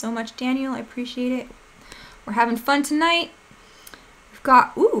 Thank you so much, Daniel. I appreciate it. We're having fun tonight. We've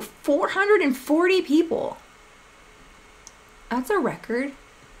got, 440 people. That's a record.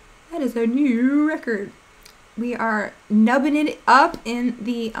 That is a new record. We are nubbing it up in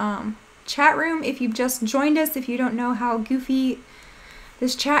the chat room. If you've just joined us, if you don't know how goofy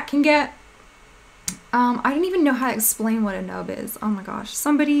this chat can get, I didn't even know how to explain what a nub is. Oh my gosh.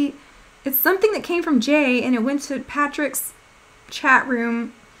 It's something that came from Jay and it went to Patrick's chat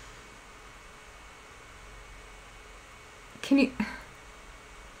room. It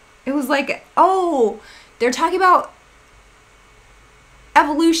was like, oh, they're talking about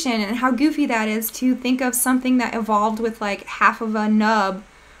evolution and how goofy that is to think of something that evolved with like half of a nub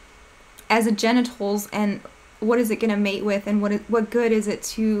as a genitals, and what is it going to mate with, and what good is it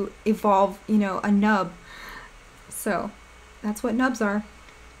to evolve, you know, a nub. So that's what nubs are.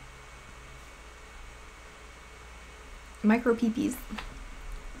 Micro peepees.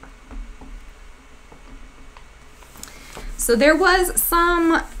 So there was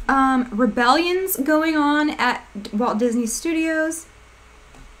some rebellions going on at Walt Disney Studios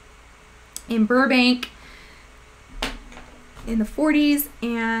in Burbank in the 40s,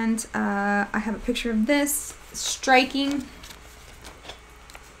 and I have a picture of this striking.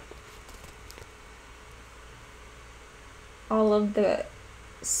 All of the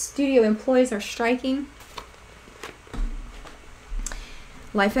studio employees are striking.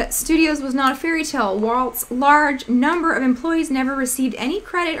 Life at studios was not a fairy tale. Walt's large number of employees never received any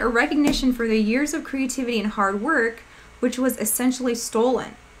credit or recognition for their years of creativity and hard work, which was essentially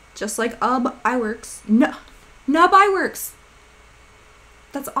stolen. Just like Nub Iwerks.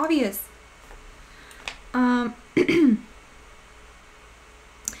 That's obvious.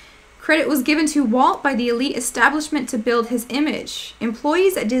 Credit was given to Walt by the elite establishment to build his image.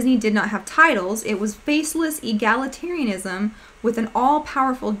 Employees at Disney did not have titles. It was faceless egalitarianism with an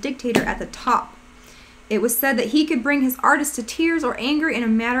all-powerful dictator at the top. It was said that he could bring his artists to tears or anger in a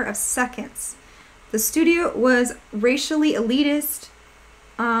matter of seconds. The studio was racially elitist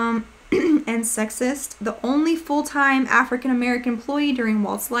and sexist. The only full-time African-American employee during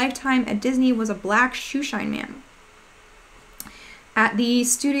Walt's lifetime at Disney was a black shoeshine man. At the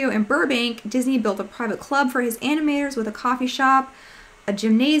studio in Burbank, Disney built a private club for his animators with a coffee shop, a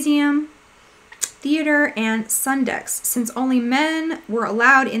gymnasium, theater, and sun decks. Since only men were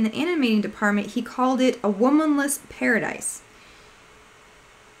allowed in the animating department, he called it a womanless paradise.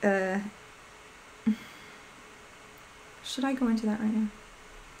 Should I go into that right now?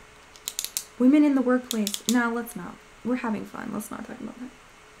 Women in the workplace. No, let's not. We're having fun. Let's not talk about that.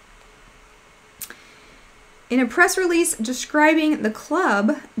 In a press release describing the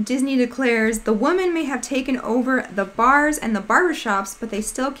club, Disney declares, "The women may have taken over the bars and the barbershops, but they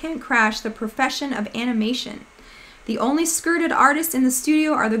still can't crash the profession of animation. The only skirted artists in the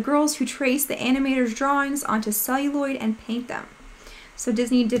studio are the girls who trace the animators' drawings onto celluloid and paint them." So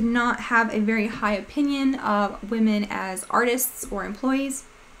Disney did not have a very high opinion of women as artists or employees.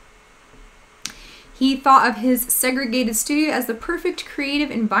 He thought of his segregated studio as the perfect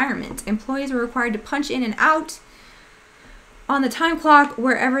creative environment. Employees were required to punch in and out on the time clock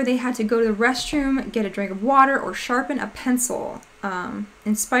wherever they had to go to the restroom, get a drink of water, or sharpen a pencil.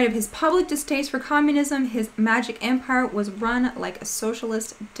 In spite of his public distaste for communism, his magic empire was run like a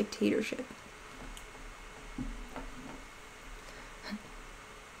socialist dictatorship.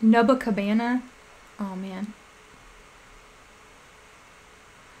 Nubba-Cabana. Oh, man.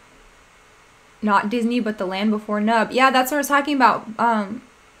 Not Disney, but the land before Nub. Yeah, that's what I was talking about. Don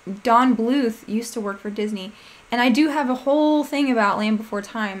Bluth used to work for Disney. And I do have a whole thing about Land Before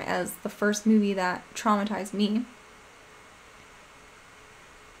Time as the first movie that traumatized me.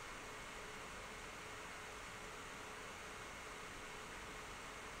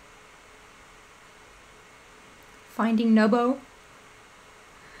 Finding Nubbo.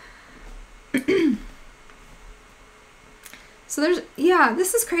 So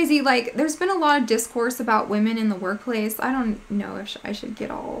this is crazy. Like, there's been a lot of discourse about women in the workplace. I don't know if I should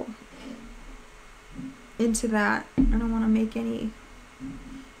get all into that. I don't want to make any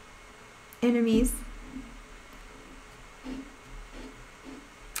enemies.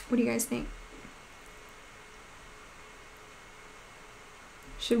 What do you guys think?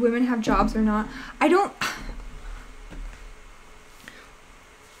 Should women have jobs or not? I don't...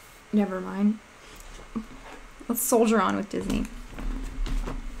 Never mind. Let's soldier on with Disney.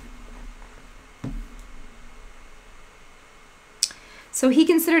 So he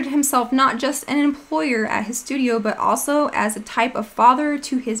considered himself not just an employer at his studio, but also as a type of father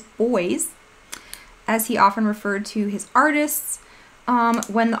to his boys, as he often referred to his artists.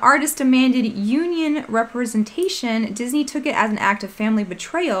 When the artist demanded union representation, Disney took it as an act of family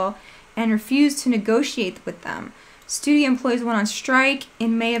betrayal and refused to negotiate with them. Studio employees went on strike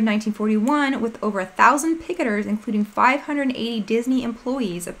in May of 1941 with over 1,000 picketers, including 580 Disney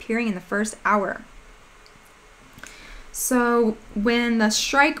employees, appearing in the first hour. So when the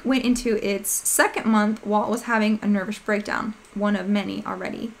strike went into its second month, Walt was having a nervous breakdown, one of many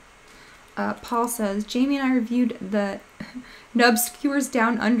already. Paul says, Jamie and I reviewed the Nub Skewers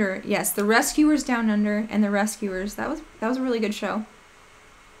Down Under. Yes, the Rescuers Down Under and the Rescuers. That was a really good show.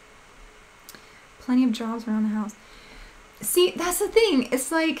 Plenty of jobs around the house. See, that's the thing.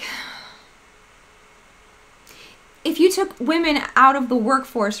 It's like, if you took women out of the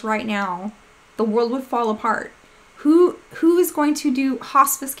workforce right now, the world would fall apart. Who is going to do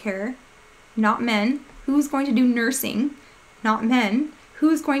hospice care? Not men. Who's going to do nursing? Not men.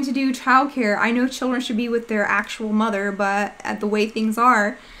 Who's going to do childcare? I know children should be with their actual mother, but at the way things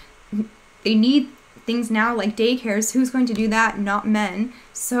are, they need things now like daycares. Who's going to do that? Not men.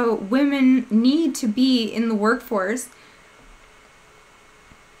 So women need to be in the workforce.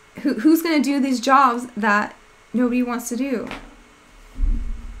 Who's going to do these jobs that nobody wants to do?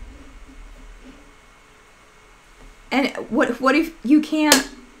 And what if you can't?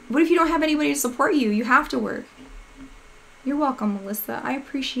 What if you don't have anybody to support you? You have to work. You're welcome, Melissa. I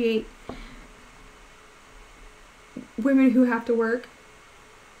appreciate women who have to work.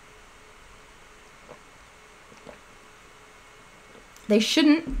 They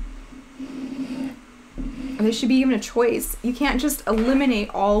shouldn't. They should be given a choice. You can't just eliminate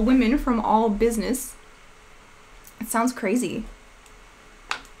all women from all business. It sounds crazy.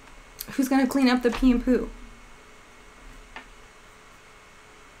 Who's going to clean up the pee and poo?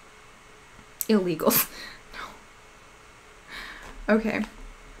 Illegals. No. Okay.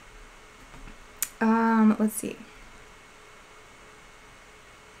 Let's see.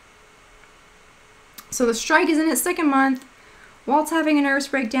 So the strike is in its second month. Walt's having a nervous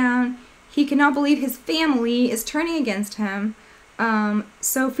breakdown. He cannot believe his family is turning against him.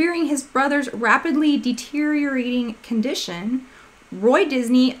 So fearing his brother's rapidly deteriorating condition, Roy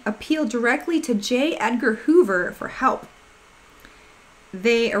Disney appealed directly to J. Edgar Hoover for help.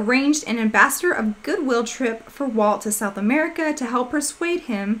 They arranged an ambassador of goodwill trip for Walt to South America to help persuade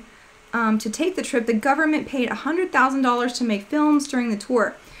him to take the trip. The government paid $100,000 to make films during the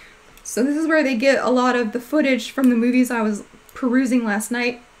tour. So this is where they get a lot of the footage from the movies I was perusing last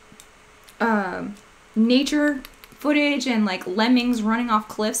night. Nature footage and like lemmings running off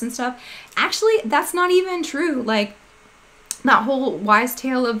cliffs and stuff. Actually, that's not even true. Like that whole wise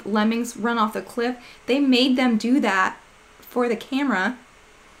tale of lemmings run off the cliff, they made them do that for the camera.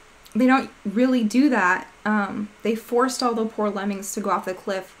 They don't really do that. They forced all the poor lemmings to go off the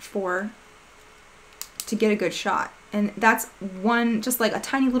cliff to get a good shot. And that's one, just like a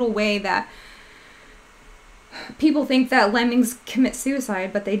tiny little way that people think that lemmings commit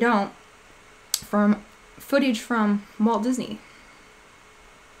suicide, but they don't. From footage from Walt Disney.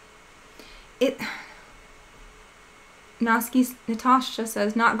 Natasha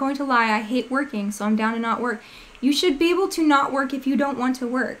says, not going to lie, I hate working, so I'm down to not work. You should be able to not work if you don't want to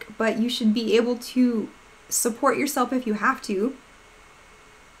work, but you should be able to support yourself if you have to.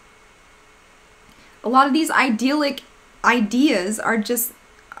 A lot of these idyllic ideas are just,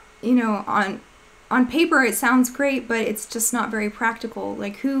 you know, on paper it sounds great, but it's just not very practical.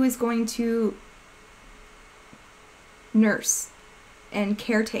 Like, who is going to nurse and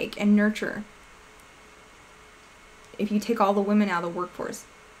caretake and nurture if you take all the women out of the workforce?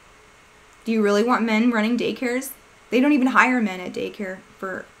 Do you really want men running daycares? They don't even hire men at daycare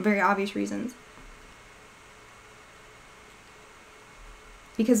for very obvious reasons.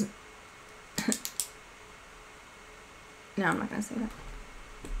 Because no, I'm not gonna say that.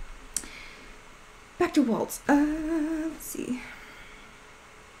 Back to Walt. Let's see.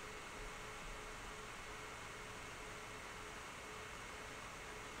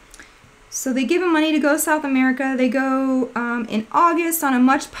 So they give him money to go to South America. They go in August on a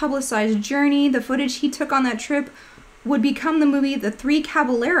much publicized journey. The footage he took on that trip would become the movie The Three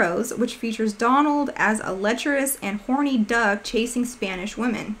Caballeros, which features Donald as a lecherous and horny duck chasing Spanish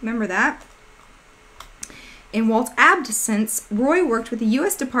women. Remember that? In Walt's absence, Roy worked with the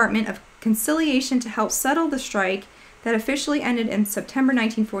U.S. Department of Conciliation to help settle the strike that officially ended in September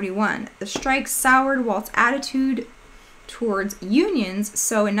 1941. The strike soured Walt's attitude towards unions,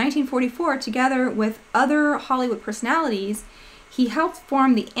 so in 1944, together with other Hollywood personalities, he helped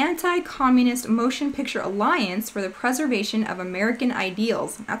form the Anti-Communist Motion Picture Alliance for the Preservation of American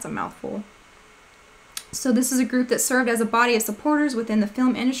Ideals. That's a mouthful. So this is a group that served as a body of supporters within the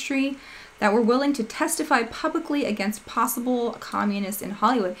film industry that were willing to testify publicly against possible communists in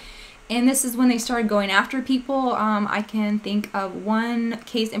Hollywood. And this is when they started going after people. I can think of one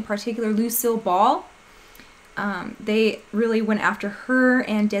case in particular, Lucille Ball. They really went after her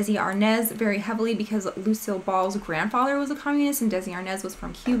and Desi Arnaz very heavily because Lucille Ball's grandfather was a communist and Desi Arnaz was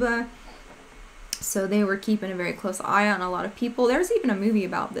from Cuba. So they were keeping a very close eye on a lot of people. There's even a movie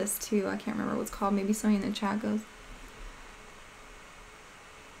about this too. I can't remember what it's called. Maybe somebody in the chat goes.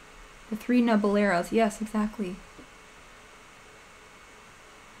 The Three Caballeros. Yes, exactly.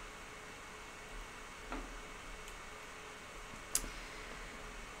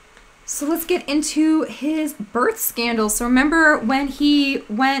 So let's get into his birth scandal. So remember when he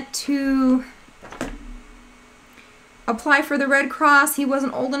went to apply for the Red Cross. He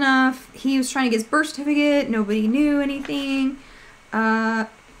wasn't old enough. He was trying to get his birth certificate. Nobody knew anything.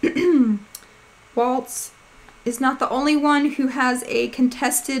 Walt is not the only one who has a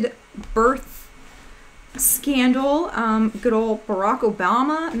contested birth scandal. Good old Barack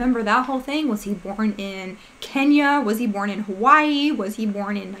Obama. Remember that whole thing? Was he born in Kenya? Was he born in Hawaii? Was he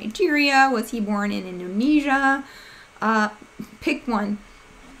born in Nigeria? Was he born in Indonesia? Pick one.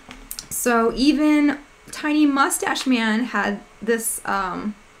 So even Tiny Mustache Man had this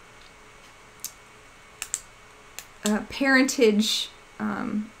parentage,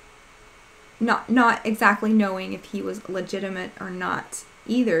 not exactly knowing if he was legitimate or not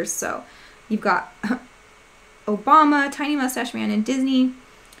either. So you've got Obama, Tiny Mustache Man, and Disney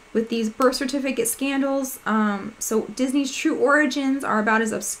with these birth certificate scandals. So Disney's true origins are about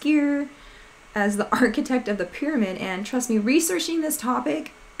as obscure as the architect of the pyramid. And trust me, researching this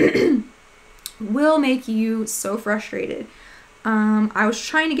topic will make you so frustrated. I was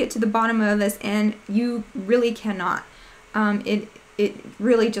trying to get to the bottom of this, and you really cannot. It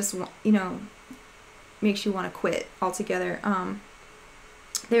really just, makes you want to quit altogether.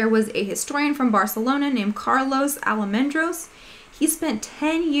 There was a historian from Barcelona named Carlos Almendros. He spent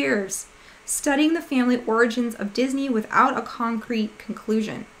 10 years studying the family origins of Disney without a concrete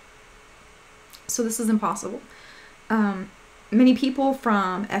conclusion. So this is impossible. Many people,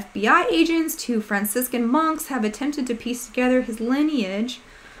 from FBI agents to Franciscan monks, have attempted to piece together his lineage,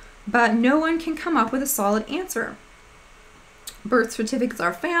 but no one can come up with a solid answer. Birth certificates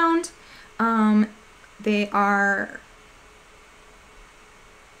are found. They are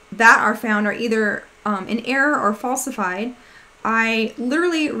found are either in error or falsified. I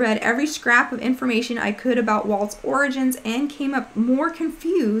literally read every scrap of information I could about Walt's origins and came up more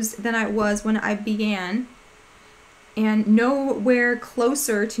confused than I was when I began, and nowhere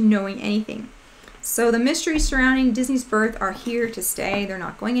closer to knowing anything. So the mysteries surrounding Disney's birth are here to stay. They're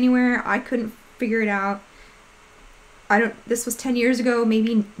not going anywhere. I couldn't figure it out. This was 10 years ago,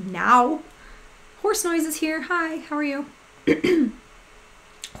 maybe now. Horse noise is here. Hi, how are you?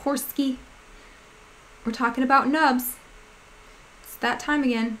 Horski. We're talking about nubs. It's that time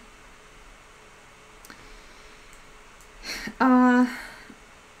again.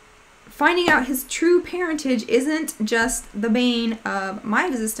 Finding out his true parentage isn't just the bane of my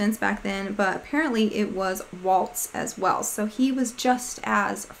existence back then, but apparently it was Walt's as well. So he was just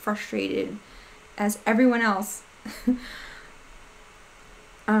as frustrated as everyone else.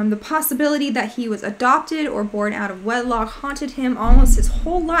 The possibility that he was adopted or born out of wedlock haunted him almost his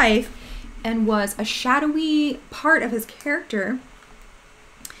whole life and was a shadowy part of his character.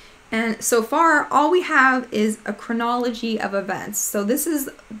 And so far, all we have is a chronology of events. So this is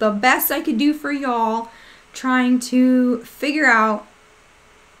the best I could do for y'all, trying to figure out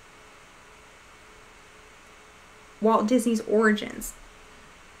Walt Disney's origins.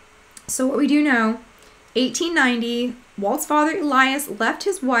 So what we do know, 1890, Walt's father Elias left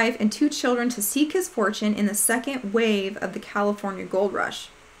his wife and 2 children to seek his fortune in the second wave of the California gold rush.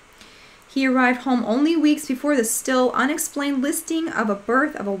 He arrived home only weeks before the still unexplained listing of a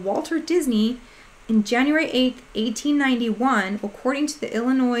birth of a Walter Disney in January 8, 1891, according to the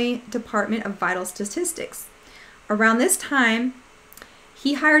Illinois Department of Vital Statistics. Around this time,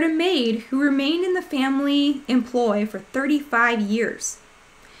 he hired a maid who remained in the family employ for 35 years.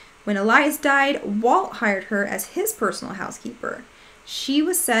 When Elias died, Walt hired her as his personal housekeeper. She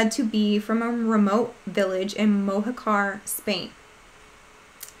was said to be from a remote village in Mojácar, Spain.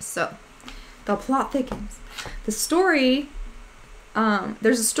 So, the plot thickens. The story,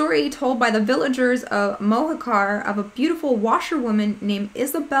 there's a story told by the villagers of Mojácar of a beautiful washerwoman named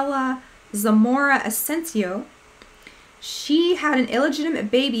Isabella Zamora Asensio. She had an illegitimate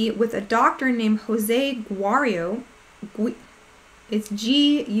baby with a doctor named Jose Guarao. It's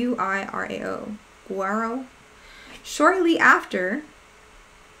Guirao. Guarao. Shortly after,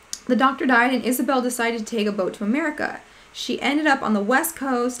 the doctor died and Isabel decided to take a boat to America. She ended up on the West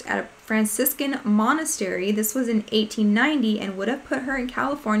Coast at a Franciscan monastery. This was in 1890 and would have put her in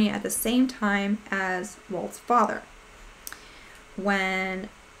California at the same time as Walt's father. When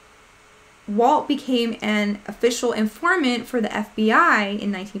Walt became an official informant for the FBI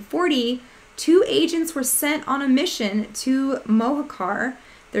in 1940, 2 agents were sent on a mission to Mojácar.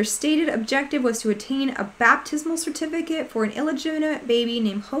 Their stated objective was to obtain a baptismal certificate for an illegitimate baby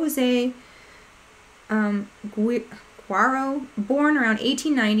named Jose Guarao, born around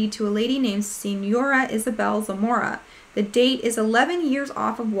 1890 to a lady named Senora Isabel Zamora. The date is 11 years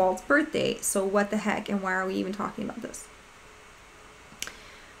off of Walt's birthday, so what the heck, and why are we even talking about this?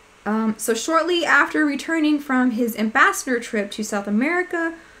 So shortly after returning from his ambassador trip to South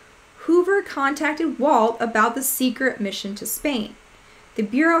America, Hoover contacted Walt about the secret mission to Spain. The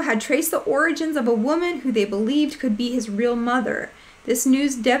Bureau had traced the origins of a woman who they believed could be his real mother. This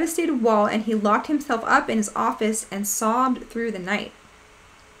news devastated Walt, and he locked himself up in his office and sobbed through the night.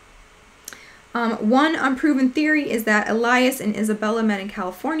 One unproven theory is that Elias and Isabella met in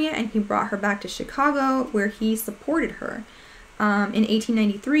California, and he brought her back to Chicago, where he supported her. In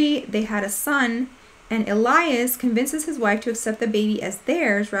 1893, they had a son, and Elias convinces his wife to accept the baby as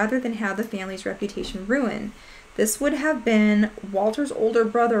theirs rather than have the family's reputation ruined. This would have been Walter's older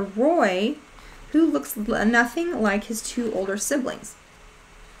brother, Roy, who looks nothing like his two older siblings.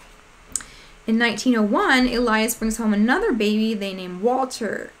 In 1901, Elias brings home another baby they name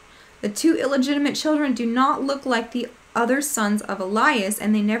Walter. The two illegitimate children do not look like the other sons of Elias,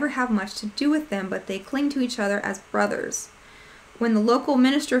 and they never have much to do with them, but they cling to each other as brothers. When the local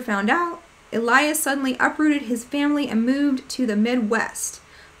minister found out, Elias suddenly uprooted his family and moved to the Midwest.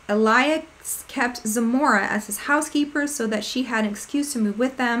 Elias kept Zamora as his housekeeper so that she had an excuse to move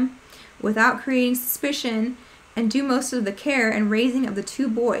with them without creating suspicion and do most of the care and raising of the two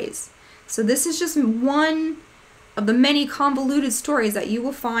boys. So this is just one of the many convoluted stories that you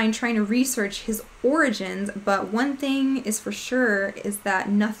will find trying to research his origins, but one thing is for sure is that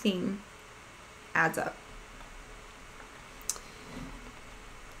nothing adds up.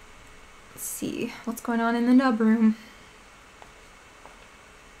 Let's see what's going on in the nub room.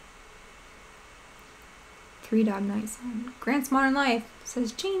 3.9 on Grant's Modern Life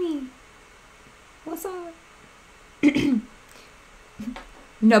says, Jamie, what's up?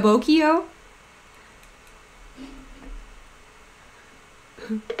 Nabokio?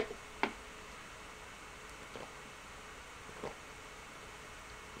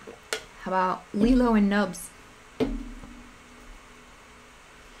 How about Lilo and Nubs?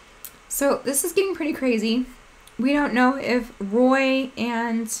 So this is getting pretty crazy. We don't know if Roy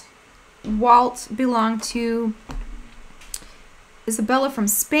and Walt belong to Isabella from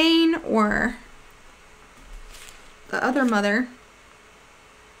Spain or the other mother.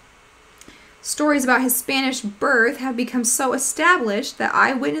 Stories about his Spanish birth have become so established that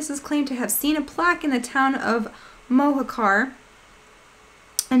eyewitnesses claim to have seen a plaque in the town of Mojácar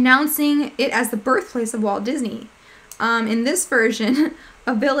announcing it as the birthplace of Walt Disney. In this version,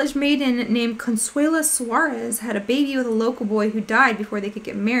 a village maiden named Consuela Suarez had a baby with a local boy who died before they could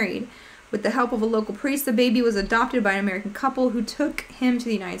get married. With the help of a local priest, the baby was adopted by an American couple who took him to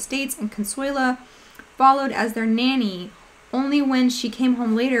the United States, and Consuela followed as their nanny. Only when she came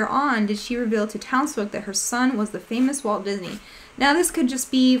home later on did she reveal to townsfolk that her son was the famous Walt Disney. Now this could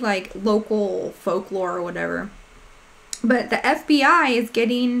just be like local folklore or whatever, but the FBI is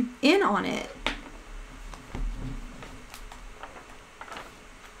getting in on it.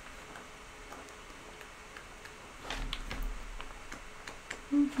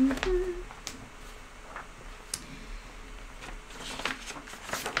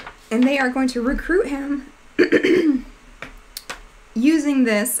 And they are going to recruit him using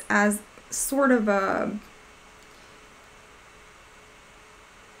this as sort of a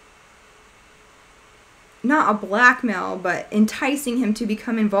not a blackmail, but enticing him to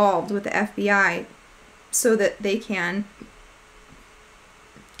become involved with the FBI so that they can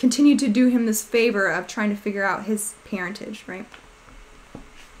continue to do him this favor of trying to figure out his parentage, right?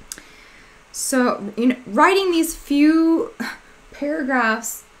 So, writing these few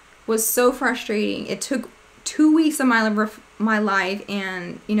paragraphs was so frustrating. It took 2 weeks of my life,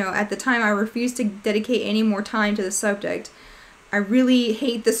 and at the time I refused to dedicate any more time to the subject. I really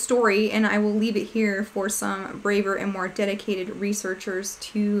hate the story, and I will leave it here for some braver and more dedicated researchers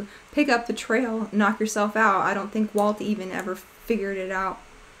to pick up the trail, knock yourself out. I don't think Walt even ever figured it out.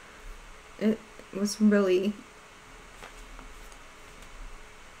 It was really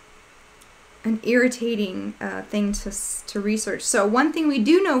an irritating thing to research. So one thing we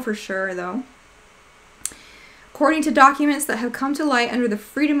do know for sure, though, according to documents that have come to light under the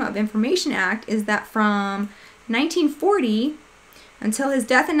Freedom of Information Act, is that from 1940 until his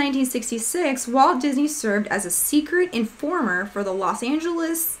death in 1966, Walt Disney served as a secret informer for the Los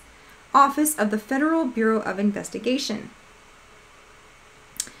Angeles office of the Federal Bureau of Investigation.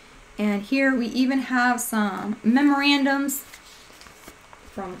 And here we even have some memorandums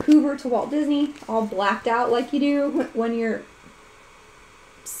from Hoover to Walt Disney, all blacked out like you do when you're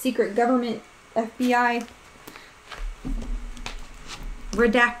secret government FBI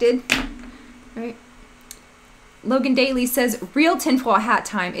redacted, right? Logan Daly says, real tinfoil hat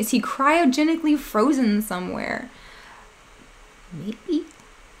time. Is he cryogenically frozen somewhere? Maybe.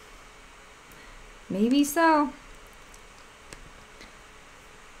 Maybe so.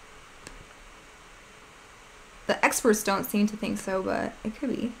 The experts don't seem to think so, but it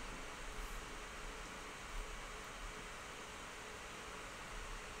could be.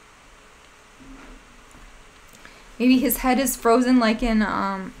 Maybe his head is frozen like in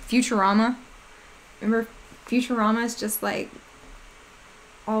Futurama. Remember, Futurama is just like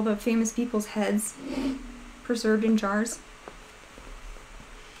all the famous people's heads preserved in jars.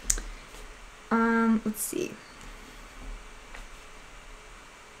 Let's see.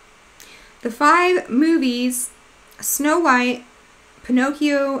 The 5 movies, Snow White,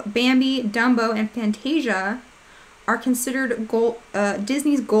 Pinocchio, Bambi, Dumbo, and Fantasia, are considered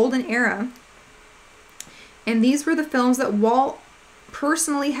Disney's golden era. And these were the films that Walt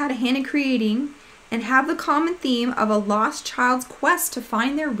personally had a hand in creating and have the common theme of a lost child's quest to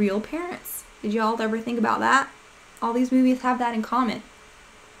find their real parents. Did y'all ever think about that? All these movies have that in common.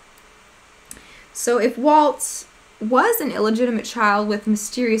 So if Walt was an illegitimate child with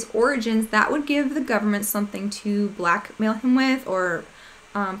mysterious origins, that would give the government something to blackmail him with or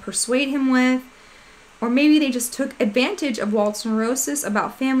persuade him with. Or maybe they just took advantage of Walt's neurosis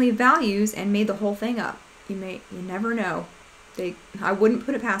about family values and made the whole thing up. You never know. I wouldn't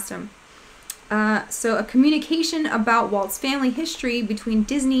put it past him. So a communication about Walt's family history between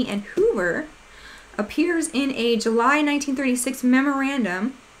Disney and Hoover appears in a July 1936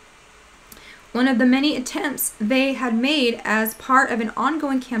 memorandum, one of the many attempts they had made as part of an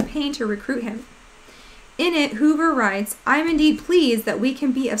ongoing campaign to recruit him. In it, Hoover writes, "I am indeed pleased that we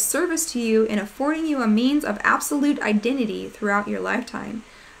can be of service to you in affording you a means of absolute identity throughout your lifetime."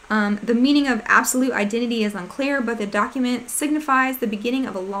 The meaning of absolute identity is unclear, but the document signifies the beginning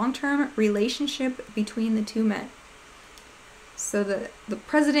of a long-term relationship between the two men. So the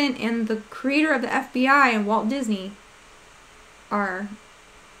president and the creator of the FBI and Walt Disney are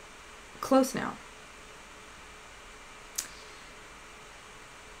close now.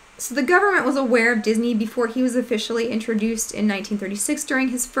 So the government was aware of Disney before he was officially introduced in 1936 during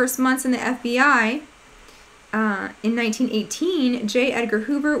his first months in the FBI. In 1918, J. Edgar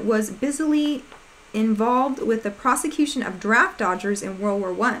Hoover was busily involved with the prosecution of draft dodgers in World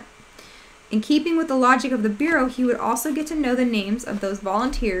War I. In keeping with the logic of the Bureau, he would also get to know the names of those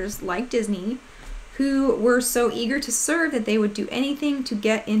volunteers, like Disney, who were so eager to serve that they would do anything to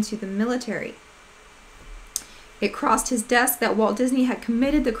get into the military. It crossed his desk that Walt Disney had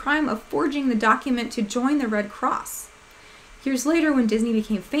committed the crime of forging the document to join the Red Cross. Years later, when Disney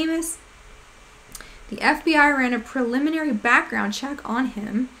became famous, the FBI ran a preliminary background check on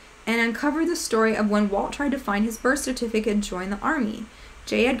him and uncovered the story of when Walt tried to find his birth certificate and join the Army.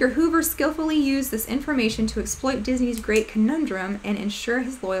 J. Edgar Hoover skillfully used this information to exploit Disney's great conundrum and ensure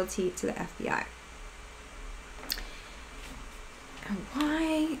his loyalty to the FBI. And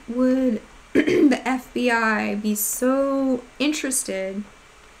why would the FBI be so interested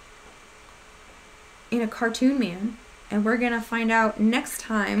in a cartoon man? And we're going to find out next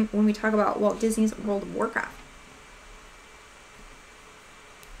time when we talk about Walt Disney's World of Warcraft.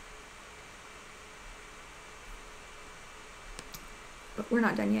 But we're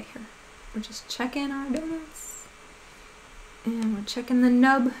not done yet here. We're just checking our donuts. And we're checking the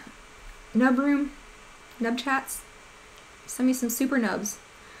nub room, nub chats. Send me some super nubs.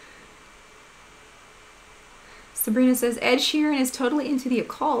 Sabrina says, Ed Sheeran is totally into the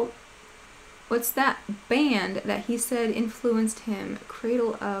occult. What's that band that he said influenced him?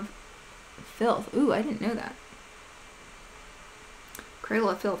 Cradle of Filth. Ooh, I didn't know that. Cradle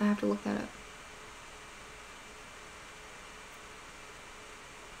of Filth. I have to look that up.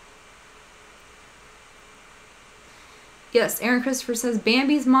 Yes, Aaron Christopher says,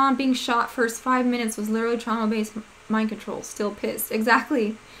 Bambi's mom being shot first 5 minutes was literally trauma-based mind control. Still pissed.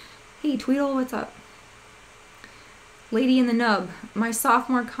 Exactly. Hey, Tweedle, what's up? Lady in the Nub, my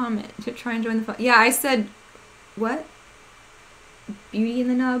sophomore comment to try and join the fun. Yeah, I said, what? Beauty in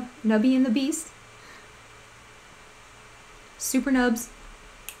the Nub? Nubby and the Beast? Super Nubs.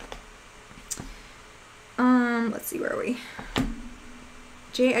 Let's see, where are we?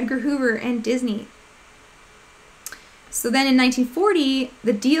 J. Edgar Hoover and Disney. So then in 1940,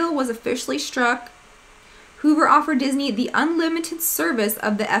 the deal was officially struck. Hoover offered Disney the unlimited service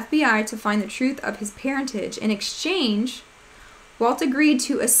of the FBI to find the truth of his parentage. In exchange, Walt agreed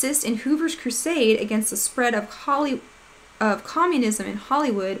to assist in Hoover's crusade against the spread of communism in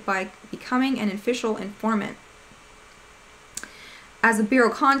Hollywood by becoming an official informant. As a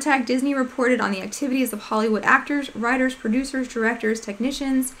bureau contact, Disney reported on the activities of Hollywood actors, writers, producers, directors,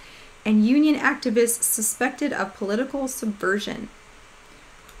 technicians, and union activists suspected of political subversion.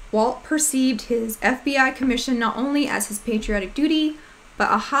 Walt perceived his FBI commission not only as his patriotic duty, but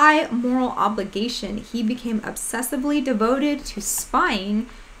a high moral obligation. He became obsessively devoted to spying,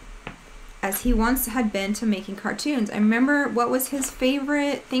 as he once had been to making cartoons. I remember what was his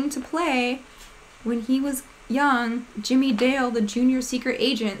favorite thing to play when he was young, Jimmy Dale, the junior secret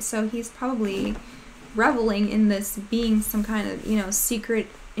agent, so he's probably reveling in this being some kind of, you know, secret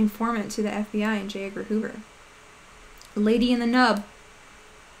informant to the FBI and J. Edgar Hoover. Lady in the Nub.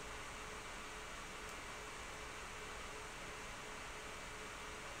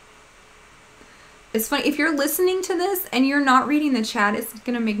 It's funny, if you're listening to this and you're not reading the chat, it's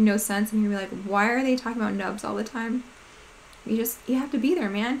gonna make no sense, and you're like, why are they talking about nubs all the time? You have to be there,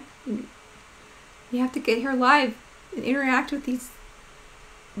 man. You have to get here live and interact with these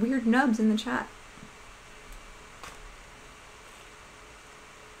weird nubs in the chat.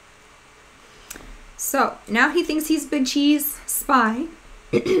 So, now he thinks he's Big Cheese spy.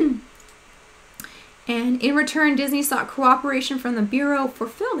 And in return, Disney sought cooperation from the Bureau for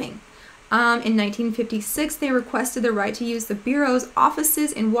filming. In 1956, they requested the right to use the Bureau's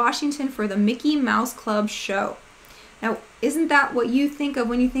offices in Washington for the Mickey Mouse Club show. Now, isn't that what you think of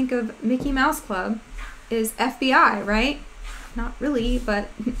when you think of Mickey Mouse Club? Is FBI, right? Not really, but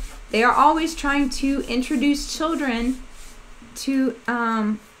they are always trying to introduce children to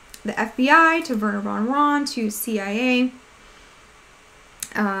the FBI, to Werner von Braun, to CIA.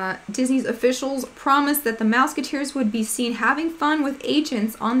 Disney's officials promised that the Mouseketeers would be seen having fun with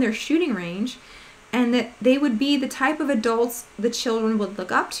agents on their shooting range, and that they would be the type of adults the children would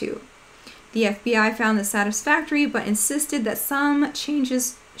look up to. The FBI found this satisfactory, but insisted that some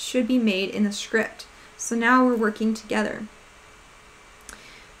changes should be made in the script. So now we're working together.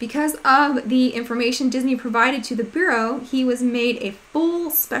 Because of the information Disney provided to the Bureau, he was made a full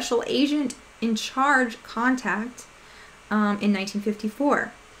special agent in charge contact in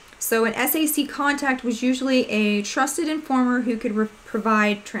 1954. So an SAC contact was usually a trusted informer who could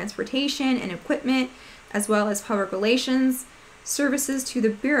provide transportation and equipment, as well as public relations services to the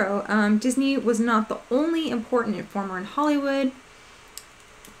Bureau. Disney was not the only important informer in Hollywood.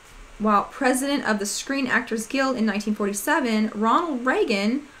 While president of the Screen Actors Guild in 1947, Ronald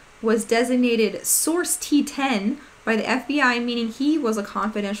Reagan was designated Source T10 by the FBI, meaning he was a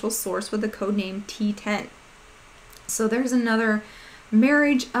confidential source with the code name T10. So there's another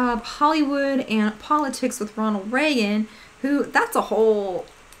marriage of Hollywood and politics with Ronald Reagan, who, that's a whole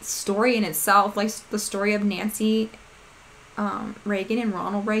story in itself, like the story of Nancy Reagan and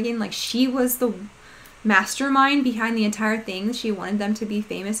Ronald Reagan. Like, she was the mastermind behind the entire thing. She wanted them to be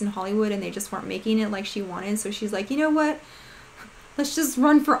famous in Hollywood, and they just weren't making it like she wanted. So she's like, you know what? Let's just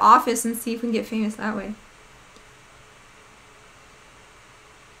run for office and see if we can get famous that way.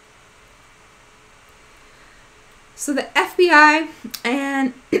 So the FBI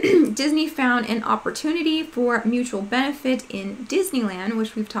and Disney found an opportunity for mutual benefit in Disneyland,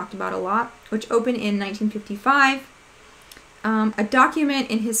 which we've talked about a lot, which opened in 1955. A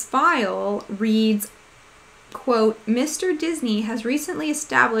document in his file reads, quote, Mr. Disney has recently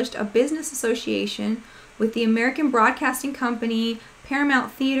established a business association with the American Broadcasting Company,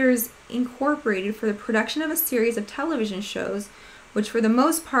 Paramount Theaters Incorporated, for the production of a series of television shows, which for the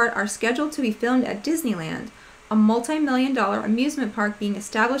most part are scheduled to be filmed at Disneyland, a multi-million-dollar amusement park being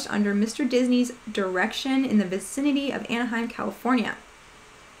established under Mr. Disney's direction in the vicinity of Anaheim, California.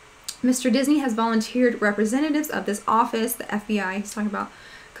 Mr. Disney has volunteered representatives of this office, the FBI, he's talking about,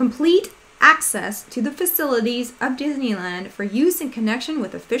 complete access to the facilities of Disneyland for use in connection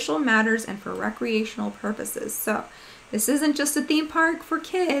with official matters and for recreational purposes. So this isn't just a theme park for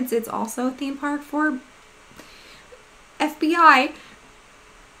kids, it's also a theme park for FBI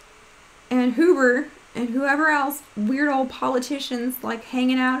and Hoover and whoever else, weird old politicians like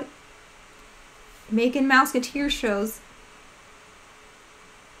hanging out, making Mouseketeer shows.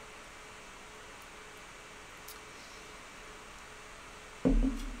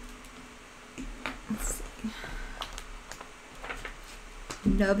 Let's see.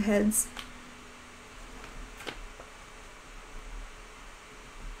 Nubheads.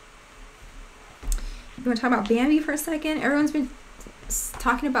 You want to talk about Bambi for a second? Everyone's been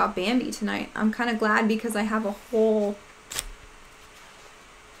talking about Bambi tonight. I'm kind of glad because I have a whole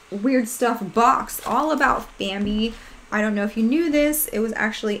weird stuff box all about Bambi. I don't know if you knew this. It was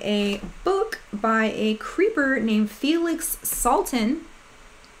actually a book by a creeper named Felix Salten.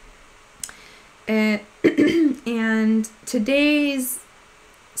 And today's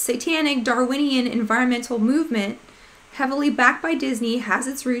satanic Darwinian environmental movement, heavily backed by Disney, has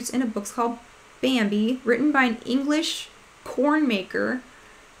its roots in a book called Bambi, written by an English corn maker,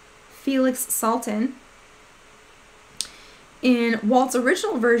 Felix Salten. In Walt's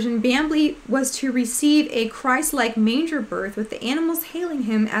original version, Bambi was to receive a Christ-like manger birth, with the animals hailing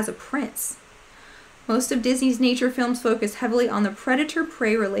him as a prince. Most of Disney's nature films focus heavily on the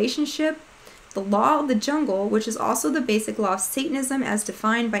predator-prey relationship, the law of the jungle, which is also the basic law of Satanism as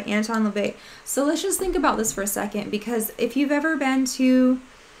defined by Anton LaVey. So let's just think about this for a second, because if you've ever been to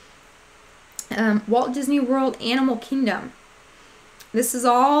Walt Disney World Animal Kingdom. This is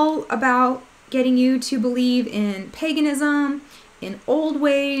all about getting you to believe in paganism, in old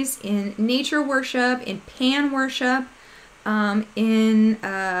ways, in nature worship, in pan worship, in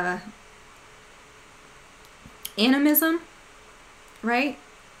animism, right?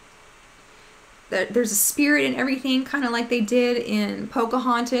 There's a spirit in everything, kind of like they did in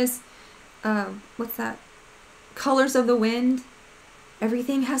Pocahontas. What's that? Colors of the Wind.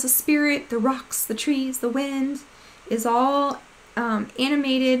 Everything has a spirit. The rocks, the trees, the wind is all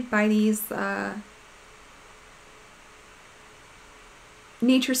animated by these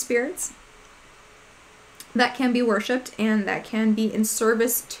nature spirits that can be worshipped and that can be in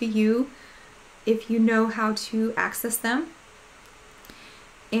service to you if you know how to access them.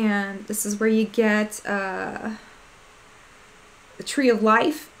 And this is where you get the tree of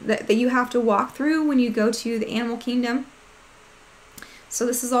life that you have to walk through when you go to the animal kingdom. So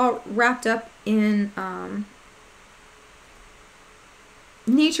this is all wrapped up in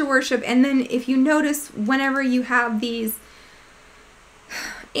nature worship. And then if you notice, whenever you have these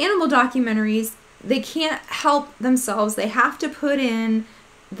animal documentaries, they can't help themselves. They have to put in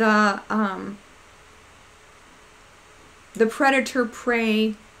the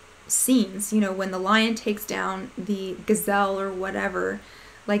predator-prey scenes, you know, when the lion takes down the gazelle or whatever.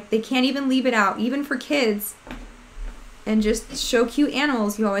 Like, they can't even leave it out, even for kids. And just show cute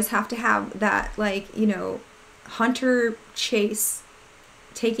animals, you always have to have that, like, you know, hunter chase,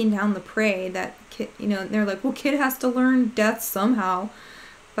 taking down the prey. That kid, you know, they're like, well, kid has to learn death somehow.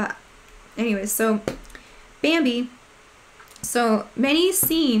 But anyway, so Bambi. So many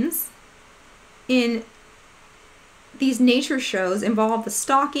scenes in these nature shows involve the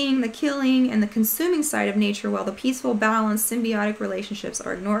stalking, the killing, and the consuming side of nature, while the peaceful, balanced, symbiotic relationships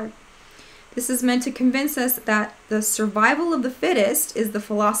are ignored. This is meant to convince us that the survival of the fittest is the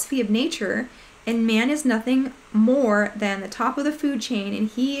philosophy of nature, and man is nothing more than the top of the food chain, and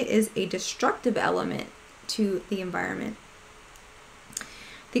he is a destructive element to the environment.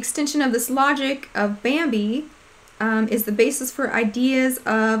 The extension of this logic of Bambi is the basis for ideas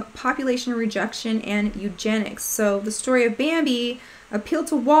of population reduction and eugenics. So the story of Bambi appealed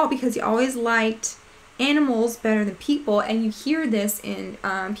to Walt because he always liked animals better than people, and you hear this in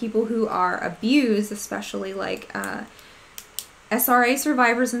people who are abused, especially like SRA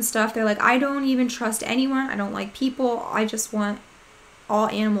survivors and stuff. They're like, I don't even trust anyone. I don't like people. I just want all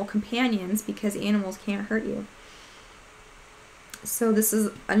animal companions because animals can't hurt you. So this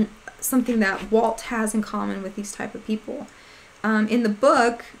is something that Walt has in common with these type of people. In the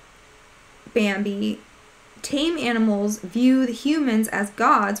book Bambi, tame animals view the humans as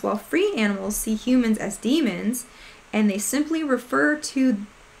gods, while free animals see humans as demons, and they simply refer to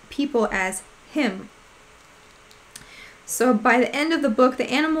people as him. So by the end of the book, the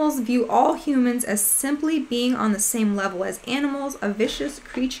animals view all humans as simply being on the same level as animals, a vicious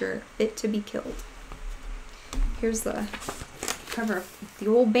creature fit to be killed. Here's the cover of The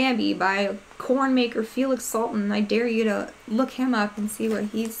Old Bambi by corn maker Felix Salton. I dare you to look him up and see what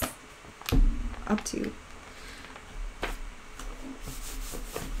he's up to.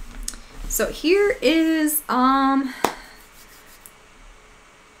 So here is a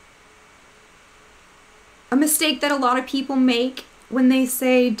mistake that a lot of people make when they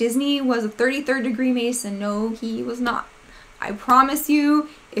say Disney was a 33rd degree Mason. No, he was not. I promise you,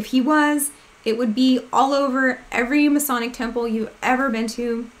 if he was, it would be all over every Masonic temple you've ever been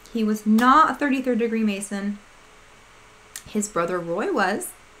to. He was not a 33rd degree Mason. His brother Roy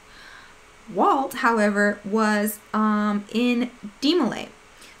was. Walt, however, was in Demolay.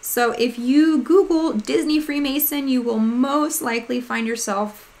 So if you Google Disney Freemason, you will most likely find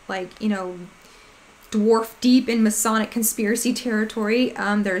yourself, like, you know, dwarf deep in Masonic conspiracy territory.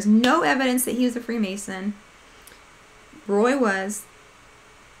 There's no evidence that he was a Freemason. Roy was.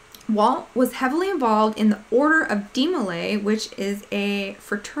 Walt was heavily involved in the Order of Demolay, which is a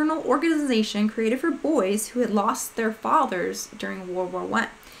fraternal organization created for boys who had lost their fathers during World War I.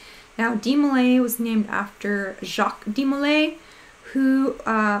 Now, Demolay was named after Jacques Demolay, who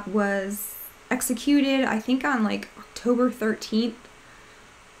was executed, I think, on like October 13th.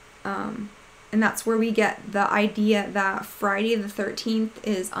 And that's where we get the idea that Friday the 13th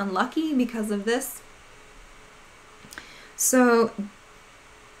is unlucky because of this. So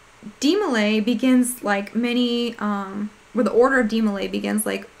Demolay begins like many, or the Order of Demolay begins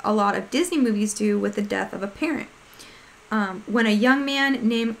like a lot of Disney movies do, with the death of a parent. When a young man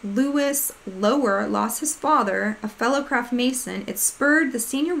named Louis Lower lost his father, a fellow craft mason, it spurred the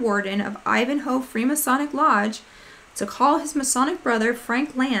senior warden of Ivanhoe Freemasonic Lodge to call his Masonic brother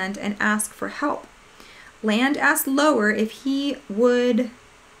Frank Land and ask for help. Land asked Lower if he would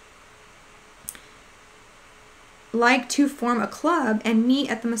like to form a club and meet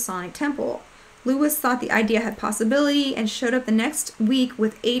at the Masonic Temple. Lewis thought the idea had possibility and showed up the next week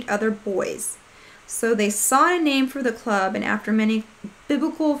with 8 other boys. So they sought a name for the club, and after many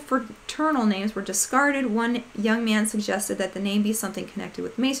biblical fraternal names were discarded, one young man suggested that the name be something connected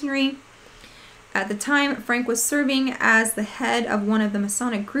with Masonry. At the time, Frank was serving as the head of one of the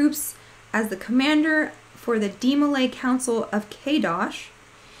Masonic groups as the commander for the De Molay Council of Kadosh.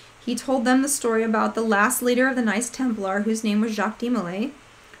 He told them the story about the last leader of the Knights Templar, whose name was Jacques de Molay,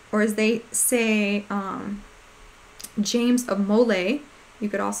 or as they say, James of Molay, you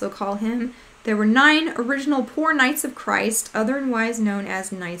could also call him. There were 9 original poor Knights of Christ, otherwise known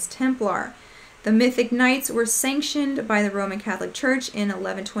as Knights Templar. The mythic knights were sanctioned by the Roman Catholic Church in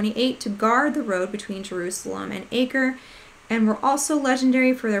 1128 to guard the road between Jerusalem and Acre, and were also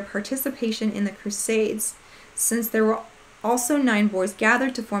legendary for their participation in the Crusades. Since there were also 9 boys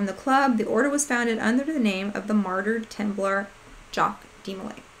gathered to form the club, the order was founded under the name of the martyred Templar Jacques de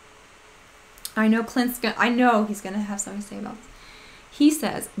Molay. I know he's gonna have something to say about this. He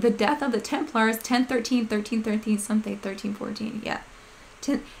says the death of the Templars, 1013, 1313, something 1314. Yeah,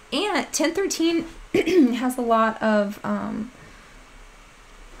 and 1013 has a lot of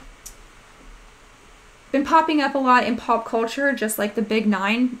been popping up a lot in pop culture, just like the Big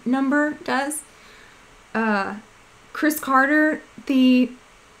 9 number does. Chris Carter, the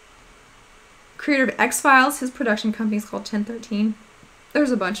creator of X-Files, his production company is called 1013.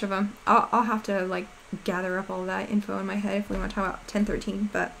 There's a bunch of them. I'll have to like gather up all that info in my head if we want to talk about 1013.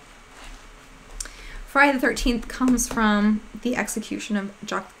 But Friday the 13th comes from the execution of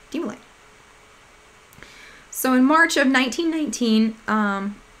Jacques de Molay. So in March of 1919,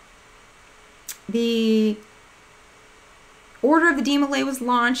 the Order of the De Molay was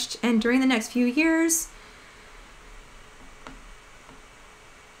launched, and during the next few years,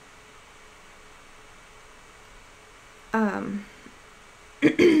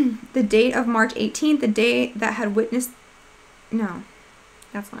 the date of March 18th, the day that had witnessed... No,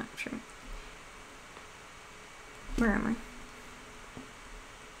 that's not true. Where am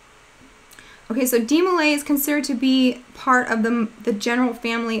I? Okay, so De Molay is considered to be part of the general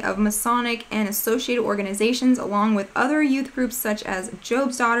family of Masonic and associated organizations, along with other youth groups such as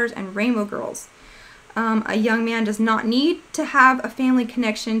Job's Daughters and Rainbow Girls. A young man does not need to have a family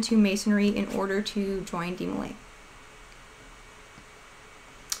connection to Masonry in order to join De Molay.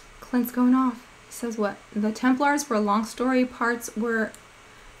 Clint's going off. He says what? The Templars were a long story. Parts were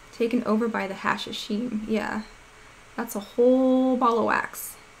taken over by the Hashishim. Yeah. That's a whole ball of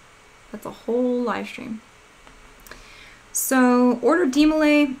wax. That's a whole live stream. So, Order of De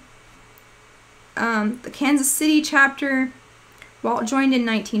Molay, the Kansas City chapter, Walt joined in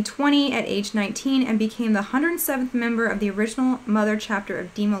 1920 at age 19 and became the 107th member of the original mother chapter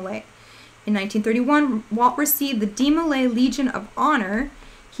of De Molay. In 1931, Walt received the De Molay Legion of Honor.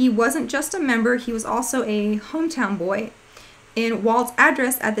 He wasn't just a member, he was also a hometown boy. In Walt's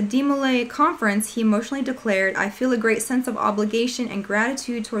address at the De Molay conference, he emotionally declared, "I feel a great sense of obligation and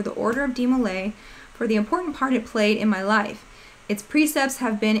gratitude toward the Order of De Molay for the important part it played in my life. Its precepts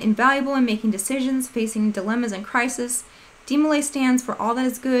have been invaluable in making decisions, facing dilemmas and crisis. De Molay stands for all that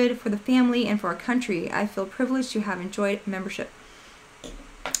is good for the family and for our country. I feel privileged to have enjoyed membership."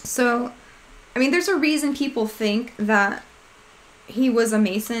 So, I mean, there's a reason people think that he was a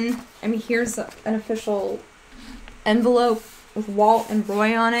Mason. I mean, here's an official envelope with Walt and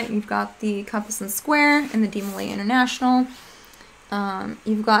Roy on it. You've got the Compass and Square and the De Molay International.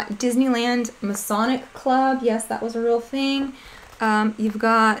 You've got Disneyland Masonic Club. Yes, that was a real thing. You've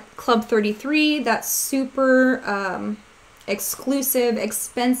got Club 33. That's super exclusive,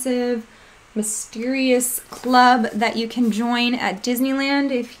 expensive, mysterious club that you can join at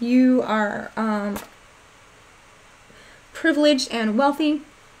Disneyland if you are privileged and wealthy.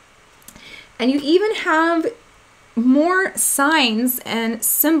 And you even have more signs and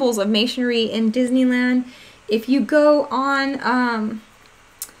symbols of Masonry in Disneyland. If you go on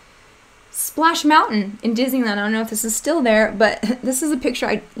Splash Mountain in Disneyland, I don't know if this is still there, but this is a picture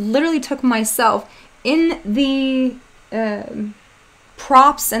I literally took myself in the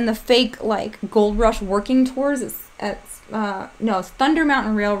props and the fake like Gold Rush working tours. It's Thunder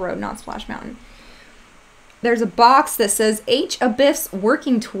Mountain Railroad, not Splash Mountain. There's a box that says H. Abiff's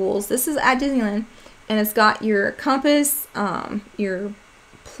Working Tools. This is at Disneyland. And it's got your compass, your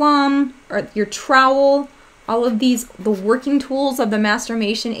plumb, or your trowel, all of these, the working tools of the Master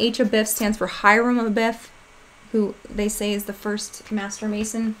Mason. H. Abiff stands for Hiram Abiff, who they say is the first Master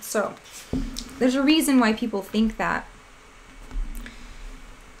Mason. So, there's a reason why people think that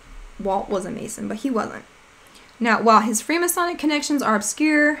Walt was a Mason, but he wasn't. Now, while his Freemasonic connections are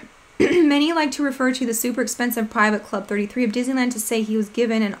obscure, Many like to refer to the super expensive private Club 33 of Disneyland to say he was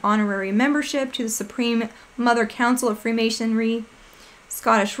given an honorary membership to the Supreme Mother Council of Freemasonry,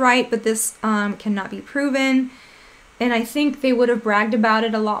 Scottish Rite, but this cannot be proven. And I think they would have bragged about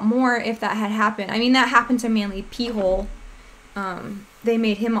it a lot more if that had happened. I mean, that happened to Manly P-hole. They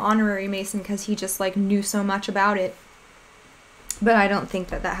made him honorary Mason because he just like knew so much about it. But I don't think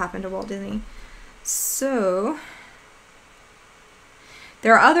that that happened to Walt Disney. So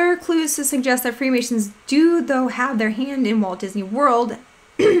there are other clues to suggest that Freemasons do, though, have their hand in Walt Disney World.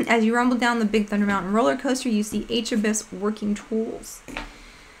 As you rumble down the Big Thunder Mountain roller coaster, you see HBIS working tools.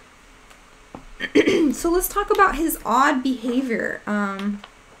 So let's talk about his odd behavior.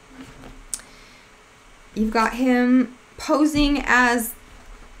 You've got him posing as,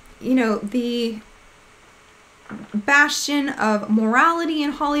 you know, the bastion of morality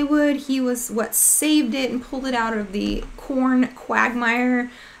in Hollywood. He was what saved it and pulled it out of the corn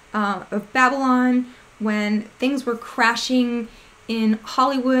quagmire of Babylon. When things were crashing in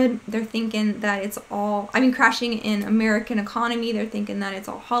Hollywood, they're thinking that it's all, I mean, crashing in American economy, they're thinking that it's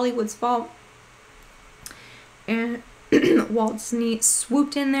all Hollywood's fault. And Walt Disney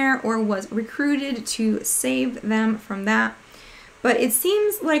swooped in there, or was recruited to save them from that. But it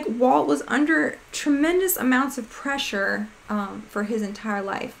seems like Walt was under tremendous amounts of pressure for his entire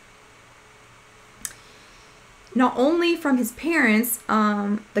life. Not only from his parents,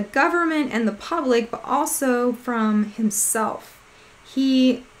 the government and the public, but also from himself.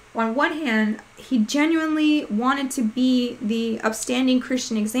 He, on one hand, he genuinely wanted to be the upstanding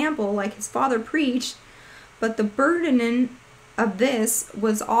Christian example like his father preached, but the burden of this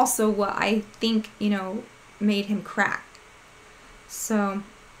was also what I think, you know, made him crack. So,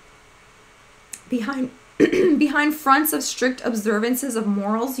 behind fronts of strict observances of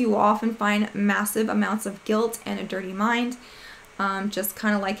morals, you will often find massive amounts of guilt and a dirty mind. Just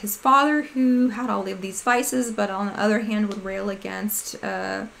kind of like his father, who had all of these vices, but on the other hand would rail against,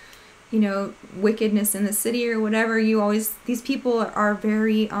 you know, wickedness in the city or whatever. These people are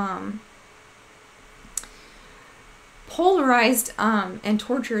very polarized and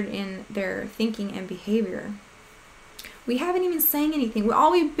tortured in their thinking and behavior. We haven't even sang anything.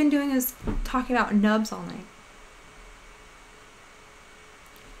 All we've been doing is talking about nubs all night.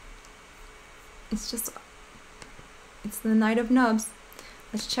 It's the night of nubs.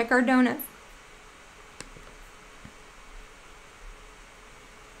 Let's check our donuts.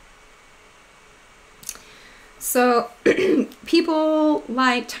 So people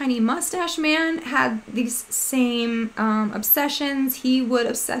like Tiny Mustache Man had these same obsessions. He would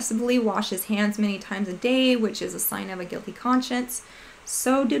obsessively wash his hands many times a day, which is a sign of a guilty conscience.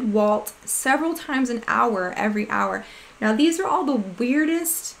 So did Walt, several times an hour, every hour. Now these are all the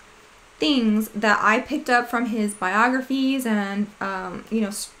weirdest things that I picked up from his biographies and you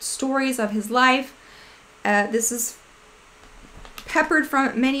know, stories of his life. This is peppered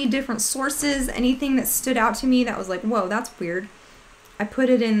from many different sources. Anything that stood out to me that was like, whoa, that's weird, I put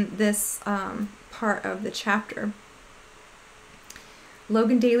it in this part of the chapter.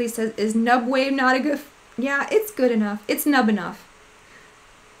 Logan Daly says, is Nub Wave not a good... Yeah, it's good enough. It's nub enough.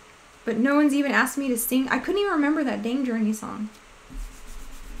 But no one's even asked me to sing. I couldn't even remember that dang Journey song.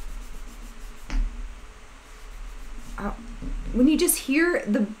 When you just hear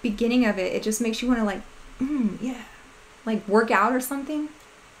the beginning of it, it just makes you want to like, yeah, like work out or something.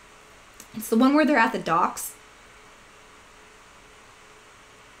 It's the one where they're at the docks.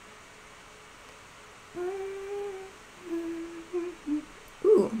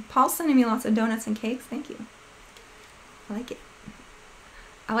 Ooh, Paul's sending me lots of donuts and cakes. Thank you. I like it.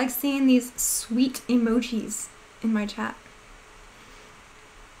 I like seeing these sweet emojis in my chat.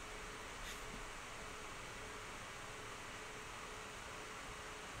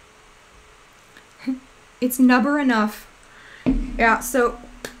 It's nubber enough. Yeah, so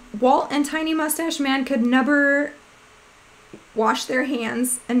Walt and Tiny Mustache Man could never wash their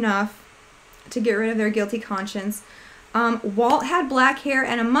hands enough to get rid of their guilty conscience. Walt had black hair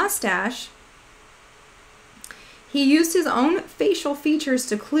and a mustache. He used his own facial features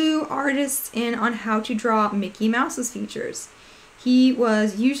to clue artists in on how to draw Mickey Mouse's features. He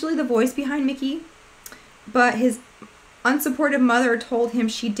was usually the voice behind Mickey, but his unsupportive mother told him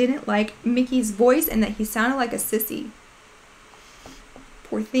she didn't like Mickey's voice and that he sounded like a sissy.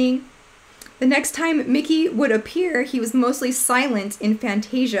 Poor thing. The next time Mickey would appear, he was mostly silent in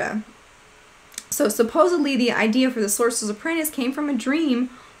Fantasia. So supposedly the idea for the Sorcerer's Apprentice came from a dream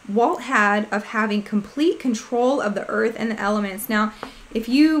Walt had of having complete control of the earth and the elements. Now, if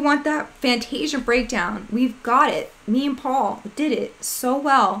you want that Fantasia breakdown, we've got it. Me and Paul did it so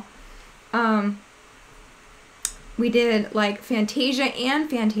well. We did like Fantasia and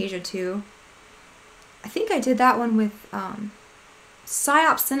Fantasia 2. I think I did that one with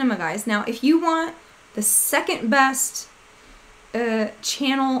PSYOP Cinema, guys. Now, if you want the second best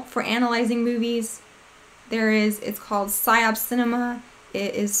channel for analyzing movies, it's called PSYOP Cinema.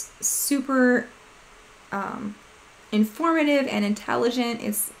 It is super informative and intelligent.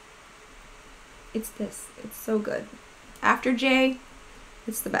 It's so good. After J,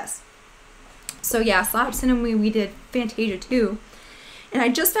 it's the best. So yeah, PSYOP Cinema, we did Fantasia 2. And I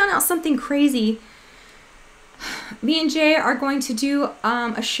just found out something crazy. Me and Jay are going to do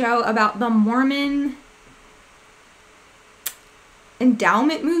a show about the Mormon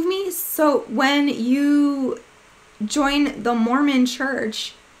endowment movie. So when you join the Mormon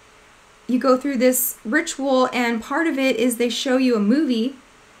church, you go through this ritual, and part of it is they show you a movie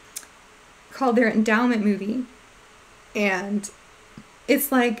called their endowment movie. And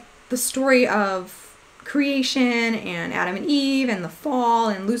it's like the story of creation and Adam and Eve and the fall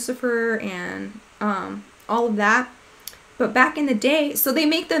and Lucifer and all of that. But back in the day, so they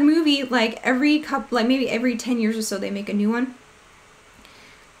make the movie like maybe every 10 years or so they make a new one.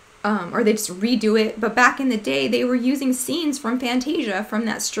 Or they just redo it. But back in the day, they were using scenes from Fantasia, from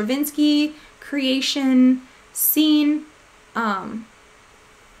that Stravinsky creation scene.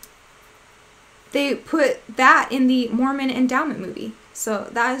 They put that in the Mormon endowment movie. So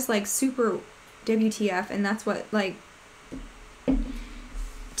that is like super WTF, and that's what like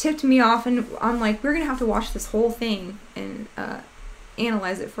tipped me off, and I'm like, we're gonna have to watch this whole thing and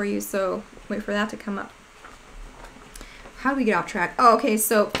analyze it for you. So wait for that to come up. How do we get off track? Oh, okay,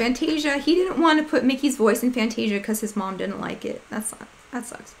 so Fantasia, he didn't want to put Mickey's voice in Fantasia because his mom didn't like it. That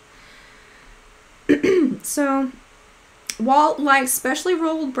sucks. So Walt liked specially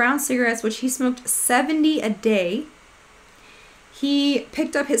rolled brown cigarettes, which he smoked 70 a day. He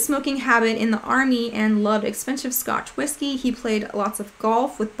picked up his smoking habit in the army and loved expensive Scotch whiskey. He played lots of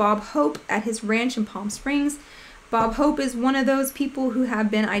golf with Bob Hope at his ranch in Palm Springs. Bob Hope is one of those people who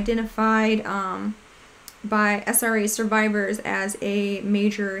have been identified by SRA survivors as a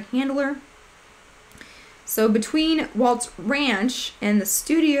major handler. So between Walt's ranch and the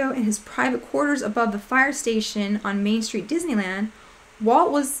studio and his private quarters above the fire station on Main Street, Disneyland,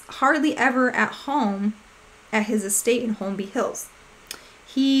 Walt was hardly ever at home at his estate in Holmby Hills.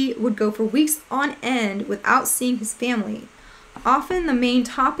 He would go for weeks on end without seeing his family. Often the main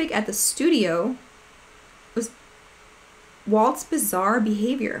topic at the studio was Walt's bizarre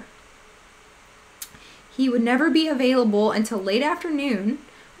behavior. He would never be available until late afternoon,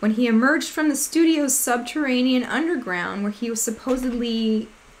 when he emerged from the studio's subterranean underground, where he was supposedly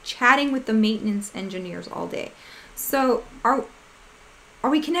chatting with the maintenance engineers all day. So are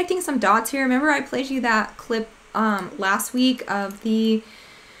we connecting some dots here? Remember I played you that clip last week of the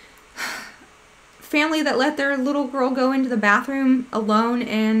family that let their little girl go into the bathroom alone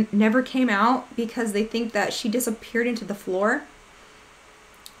and never came out because they think that she disappeared into the floor?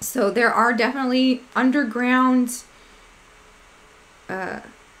 So there are definitely underground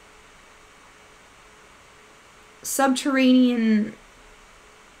subterranean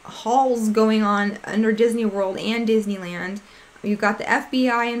halls going on under Disney World and Disneyland. You've got the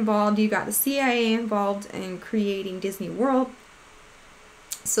FBI involved, you've got the CIA involved in creating Disney World.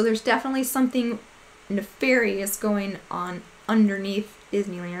 So there's definitely something nefarious going on underneath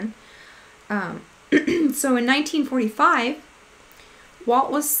Disneyland. So in 1945,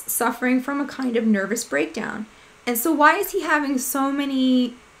 Walt was suffering from a kind of nervous breakdown. And so why is he having so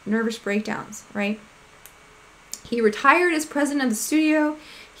many nervous breakdowns, right? He retired as president of the studio.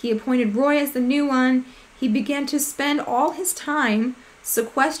 He appointed Roy as the new one. He began to spend all his time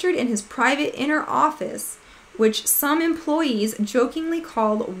sequestered in his private inner office, which some employees jokingly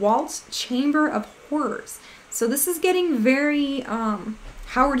called Walt's Chamber of Horrors. So this is getting very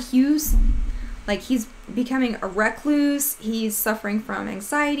Howard Hughes. Like, he's becoming a recluse. He's suffering from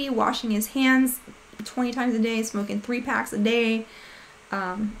anxiety, washing his hands 20 times a day, smoking 3 packs a day.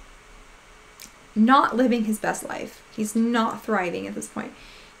 Not living his best life. He's not thriving at this point.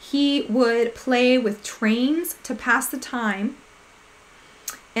 He would play with trains to pass the time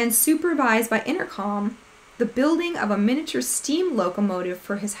and supervise by intercom the building of a miniature steam locomotive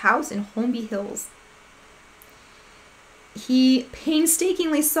for his house in Holmby Hills. He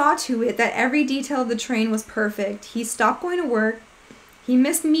painstakingly saw to it that every detail of the train was perfect. He stopped going to work. He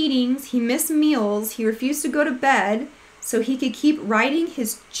missed meetings. He missed meals. He refused to go to bed so he could keep riding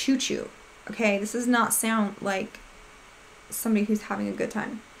his choo-choo. Okay, this does not sound like somebody who's having a good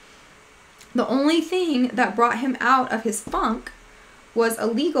time. The only thing that brought him out of his funk was a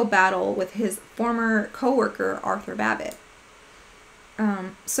legal battle with his former co-worker, Arthur Babbitt.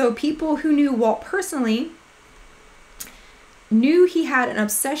 So people who knew Walt personally knew he had an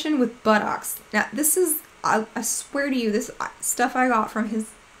obsession with buttocks. Now, this is, I swear to you, this stuff I got from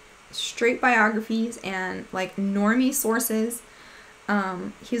his straight biographies and like normie sources.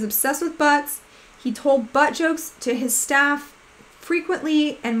 He was obsessed with butts. He told butt jokes to his staff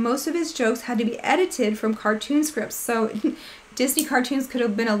frequently, and most of his jokes had to be edited from cartoon scripts. So Disney cartoons could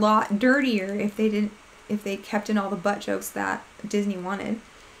have been a lot dirtier if they kept in all the butt jokes that Disney wanted.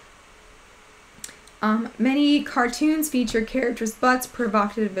 Many cartoons feature characters' butts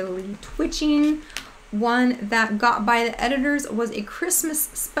provocatively twitching. One that got by the editors was a Christmas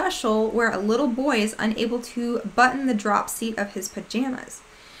special where a little boy is unable to button the drop seat of his pajamas.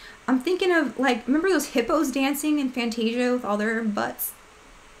 I'm thinking of, like, remember those hippos dancing in Fantasia with all their butts?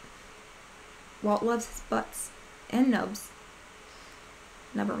 Walt loves his butts. And nubs.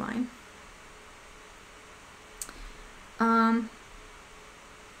 Never mind.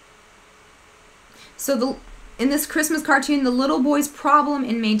 So in this Christmas cartoon, the little boy's problem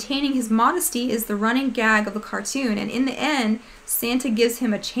in maintaining his modesty is the running gag of the cartoon. And in the end, Santa gives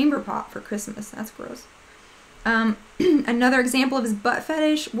him a chamber pot for Christmas. That's gross. Another example of his butt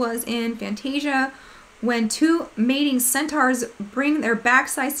fetish was in Fantasia, when two mating centaurs bring their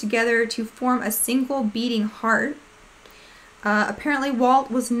backsides together to form a single beating heart. Apparently,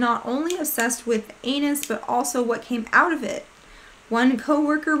 Walt was not only obsessed with anus, but also what came out of it. One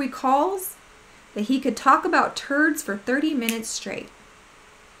co-worker recalls that he could talk about turds for 30 minutes straight.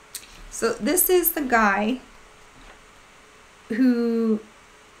 So this is the guy who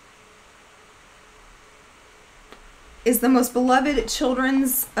is the most beloved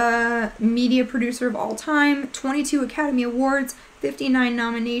children's media producer of all time. 22 Academy Awards, 59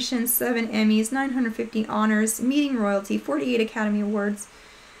 nominations, 7 Emmys, 950 honors, meeting royalty, 48 Academy Awards.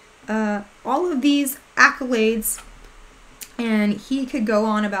 All of these accolades, and he could go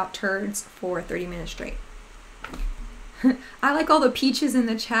on about turds for 30 minutes straight. I like all the peaches in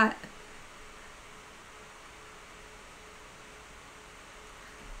the chat.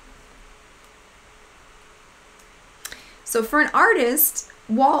 So for an artist,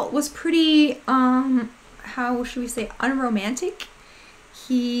 Walt was pretty, how should we say, unromantic.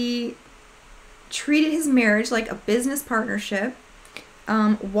 He treated his marriage like a business partnership.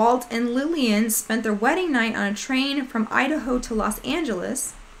 Walt and Lillian spent their wedding night on a train from Idaho to Los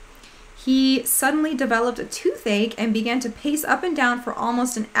Angeles. He suddenly developed a toothache and began to pace up and down for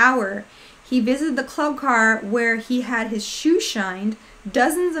almost an hour. He visited the club car where he had his shoes shined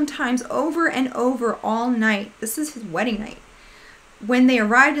dozens of times over and over all night. This is his wedding night. When they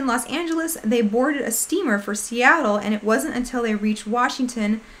arrived in Los Angeles, they boarded a steamer for Seattle, and it wasn't until they reached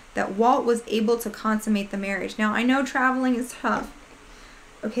Washington that Walt was able to consummate the marriage. Now, I know traveling is tough.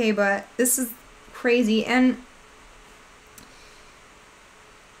 Okay, but this is crazy. And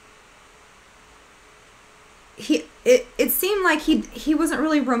it seemed like he wasn't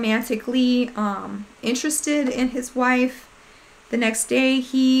really romantically interested in his wife. The next day,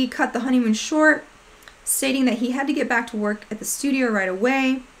 he cut the honeymoon short, stating that he had to get back to work at the studio right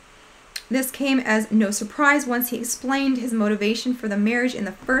away. This came as no surprise once he explained his motivation for the marriage in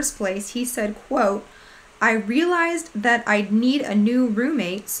the first place. He said, quote, "I realized that I'd need a new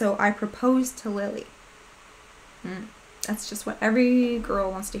roommate, so I proposed to Lily." That's just what every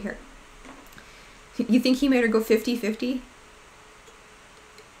girl wants to hear. You think he made her go 50-50? Did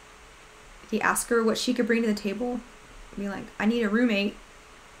he ask her what she could bring to the table? Be like, I need a roommate.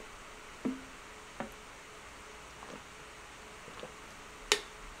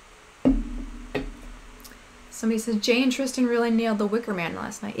 Somebody says, Jay and Tristan really nailed The Wicker Man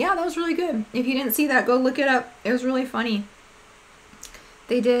last night. Yeah, that was really good. If you didn't see that, go look it up. It was really funny.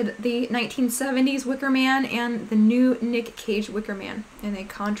 They did the 1970s Wicker Man and the new Nick Cage Wicker Man, and they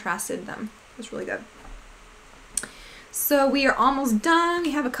contrasted them. It was really good. So we are almost done.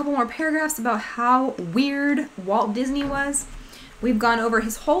 We have a couple more paragraphs about how weird Walt Disney was. We've gone over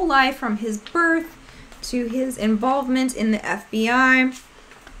his whole life from his birth to his involvement in the FBI.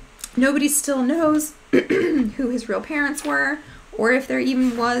 Nobody still knows who his real parents were, or if there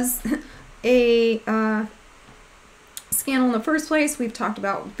even was a scandal in the first place. We've talked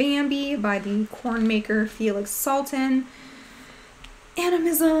about Bambi by the corn maker Felix Salten.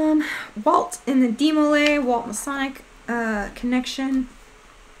 Animism, Walt in the Demole, Walt Masonic connection.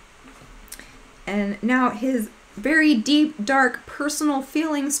 And now his very deep, dark, personal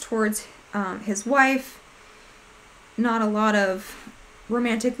feelings towards his wife. Not a lot of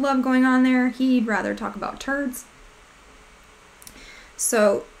romantic love going on there. He'd rather talk about turds.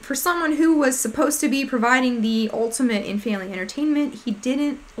 So, for someone who was supposed to be providing the ultimate in family entertainment, he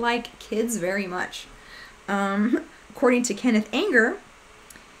didn't like kids very much. According to Kenneth Anger.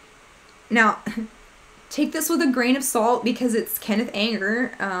 Now, take this with a grain of salt because it's Kenneth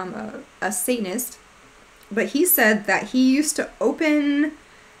Anger, a Satanist. But he said that he used to open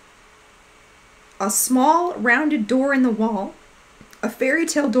a small rounded door in the wall, a fairy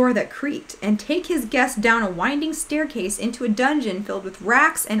tale door that creaked, and take his guests down a winding staircase into a dungeon filled with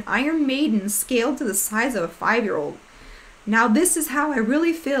racks and iron maidens scaled to the size of a 5-year-old. Now this is how I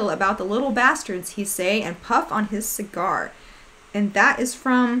really feel about the little bastards, he say, and puff on his cigar. And that is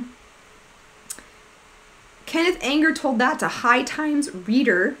from Kenneth Anger told that to High Times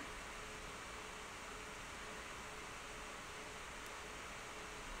Reader.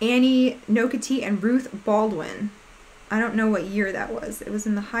 Annie Nokati and Ruth Baldwin. I don't know what year that was. It was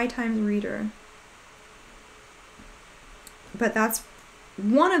in the High Times Reader. But that's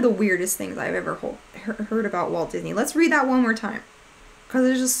one of the weirdest things I've ever heard about Walt Disney. Let's read that one more time, because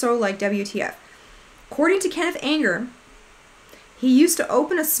it's just so like WTF. According to Kenneth Anger, he used to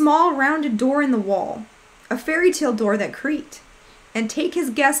open a small rounded door in the wall, a fairy tale door that creaked, and take his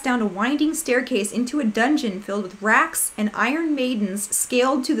guests down a winding staircase into a dungeon filled with racks and iron maidens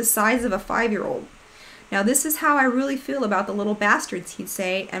scaled to the size of a 5-year-old. Now this is how I really feel about the little bastards, he'd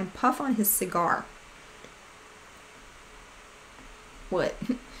say, and puff on his cigar. What?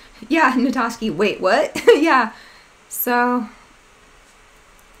 Yeah, Natashki, wait, what? Yeah, so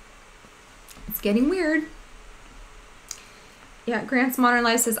it's getting weird. Yeah, Grant's Modern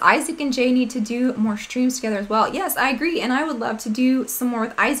Life says Isaac and Jay need to do more streams together as well. Yes, I agree, and I would love to do some more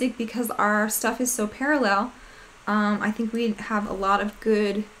with Isaac because our stuff is so parallel. I think we have a lot of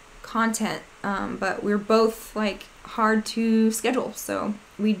good content, but we're both like hard to schedule. So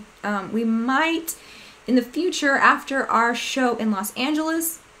we might in the future, after our show in Los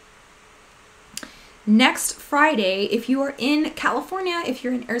Angeles, next Friday, if you are in California, if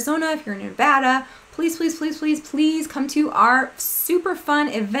you're in Arizona, if you're in Nevada, please, please, please, please, please come to our super fun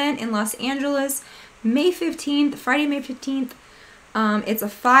event in Los Angeles, May 15th, Friday, May 15th. It's a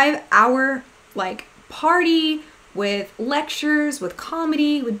 5-hour like party with lectures, with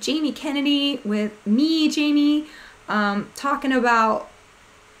comedy, with Jamie Kennedy, with me, Jamie, talking about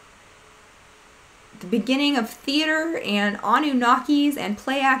the beginning of theater and Anunnakis and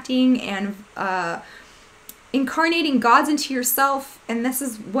play acting and incarnating gods into yourself. And this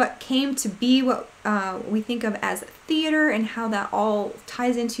is what came to be what we think of as theater and how that all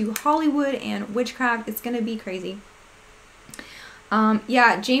ties into Hollywood and witchcraft. It's going to be crazy.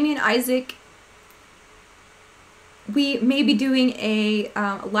 Yeah, Jamie and Isaac, we may be doing a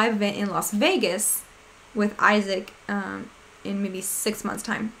live event in Las Vegas with Isaac in maybe 6 months'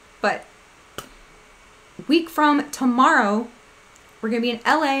 time. But week from tomorrow, we're going to be in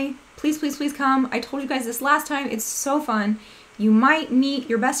LA. Please, please, please come. I told you guys this last time. It's so fun. You might meet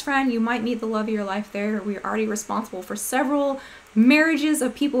your best friend. You might meet the love of your life there. We're already responsible for several marriages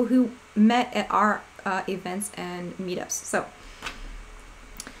of people who met at our events and meetups. So,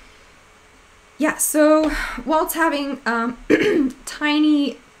 yeah. So, Walt's having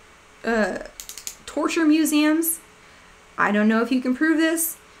tiny torture museums. I don't know if you can prove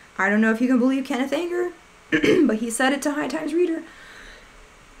this. I don't know if you can believe Kenneth Anger, but he said it to High Times Reader.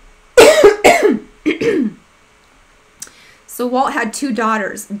 So Walt had 2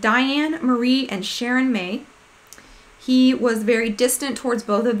 daughters, Diane Marie and Sharon May. He was very distant towards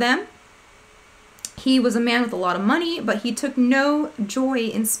both of them. He was a man with a lot of money, but he took no joy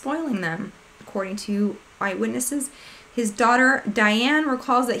in spoiling them, according to eyewitnesses. His daughter Diane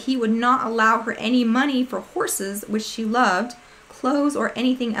recalls that he would not allow her any money for horses, which she loved, clothes, or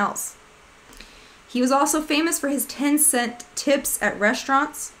anything else. He was also famous for his 10-cent tips at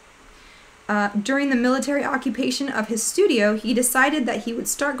restaurants. During the military occupation of his studio, he decided that he would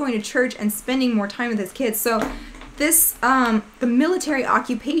start going to church and spending more time with his kids. So this, the military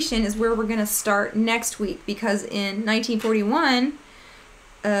occupation is where we're going to start next week, because in 1941,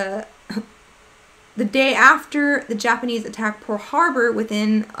 the day after the Japanese attacked Pearl Harbor,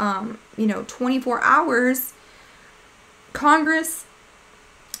 within, 24 hours, Congress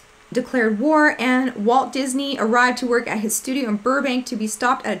declared war, and Walt Disney arrived to work at his studio in Burbank to be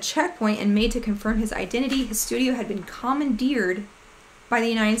stopped at a checkpoint and made to confirm his identity. His studio had been commandeered by the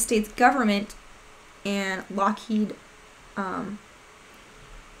United States government and Lockheed.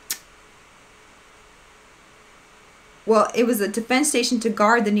 Well, it was a defense station to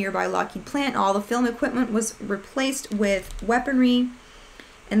guard the nearby Lockheed plant. All the film equipment was replaced with weaponry,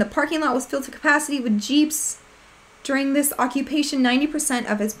 and the parking lot was filled to capacity with Jeeps. During this occupation, 90%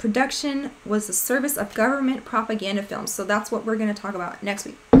 of his production was the service of government propaganda films. So that's what we're going to talk about next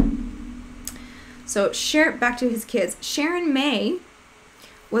week. So back to his kids. Sharon May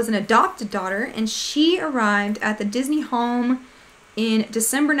was an adopted daughter, and she arrived at the Disney home In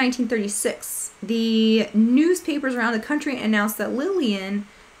December 1936, the newspapers around the country announced that Lillian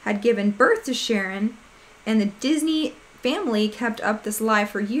had given birth to Sharon, and the Disney family kept up this lie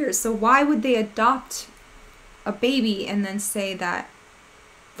for years. So why would they adopt a baby and then say that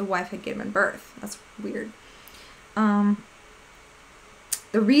the wife had given birth? That's weird. The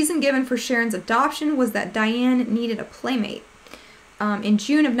reason given for Sharon's adoption was that Diane needed a playmate. In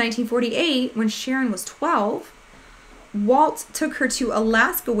June of 1948, when Sharon was 12, Walt took her to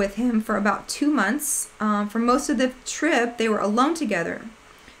Alaska with him for about 2 months. For most of the trip, they were alone together.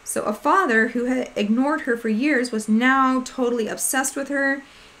 So a father who had ignored her for years was now totally obsessed with her.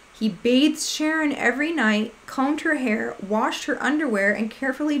 He bathed Sharon every night, combed her hair, washed her underwear, and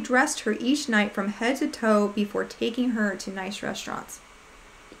carefully dressed her each night from head to toe before taking her to nice restaurants.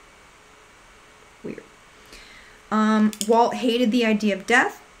 Weird. Walt hated the idea of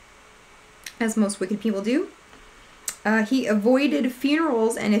death, as most wicked people do. He avoided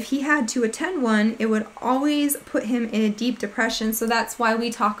funerals, and if he had to attend one, it would always put him in a deep depression. So that's why we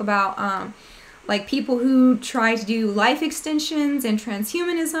talk about like people who try to do life extensions and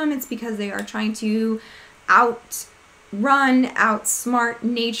transhumanism. It's because they are trying to outsmart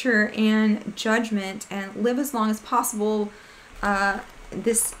nature and judgment and live as long as possible.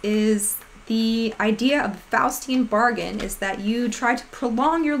 This is the idea of the Faustian bargain, is that you try to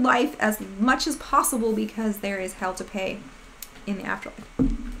prolong your life as much as possible because there is hell to pay in the afterlife.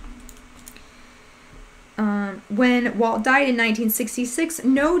 When Walt died in 1966,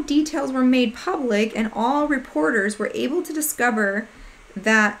 no details were made public, and all reporters were able to discover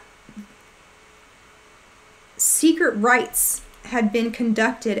that secret rites had been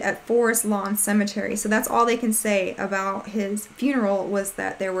conducted at Forest Lawn Cemetery. So that's all they can say about his funeral, was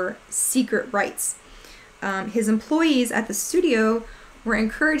that there were secret rites. His employees at the studio were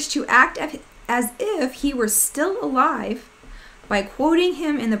encouraged to act as if he were still alive by quoting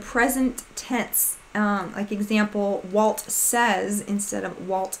him in the present tense. Like example, Walt says instead of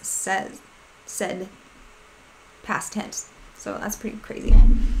Walt said, past tense. So that's pretty crazy.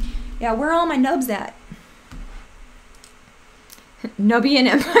 Yeah, where are all my nubs at? Nubian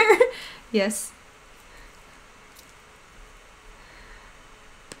Empire? Yes.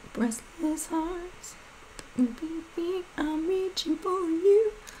 Restless hearts, baby, I'm reaching for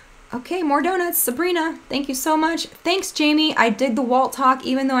you. Okay, more donuts. Sabrina, thank you so much. Thanks, Jamie. I did the Walt talk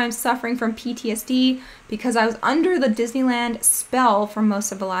even though I'm suffering from PTSD because I was under the Disneyland spell for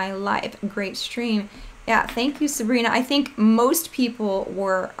most of my life. Great stream. Yeah, thank you, Sabrina. I think most people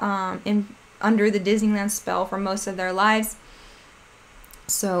were under the Disneyland spell for most of their lives.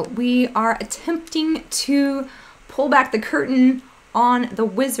 So we are attempting to pull back the curtain on the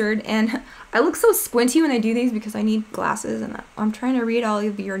wizard, and I look so squinty when I do these because I need glasses, and I'm trying to read all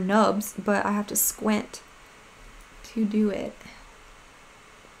of your nubs, but I have to squint to do it.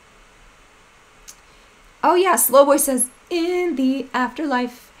 Oh yeah, Slowboy says, in the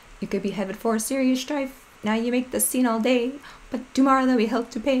afterlife, you could be headed for a serious strife. Now you make the scene all day, but tomorrow there'll be hell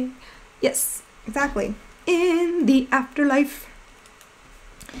to pay. Yes, exactly. In the afterlife.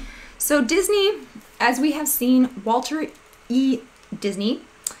 So Disney, as we have seen, Walter E. Disney,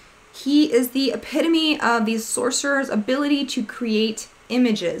 he is the epitome of the sorcerer's ability to create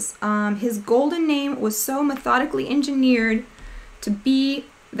images. His golden name was so methodically engineered to be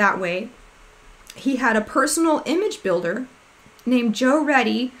that way. He had a personal image builder named Joe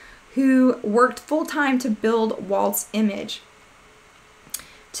Reddy who worked full-time to build Walt's image.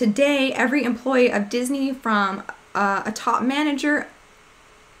 Today, every employee of Disney, from a top manager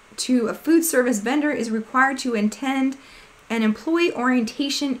to a food service vendor, is required to attend an employee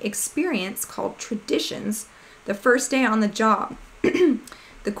orientation experience called Traditions the first day on the job.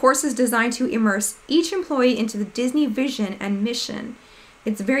 The course is designed to immerse each employee into the Disney vision and mission.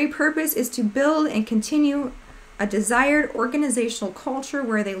 Its very purpose is to build and continue a desired organizational culture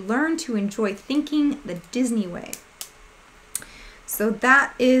where they learn to enjoy thinking the Disney way. So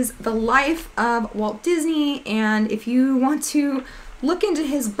that is the life of Walt Disney, and if you want to look into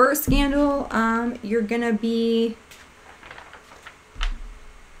his birth scandal, you're gonna be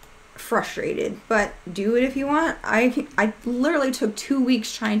frustrated, but do it if you want. I literally took 2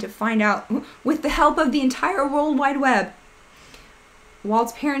 weeks trying to find out, with the help of the entire World Wide Web,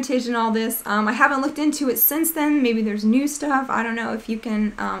 Walt's parentage and all this. I haven't looked into it since then. Maybe there's new stuff. I don't know. If you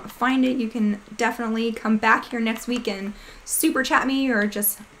can find it, you can definitely come back here next week and super chat me, or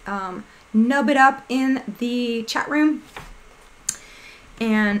just nub it up in the chat room.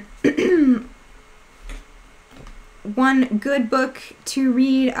 And one good book to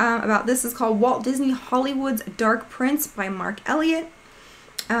read about this is called Walt Disney Hollywood's Dark Prince by Mark Elliott.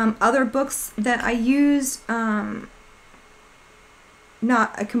 Other books that I used,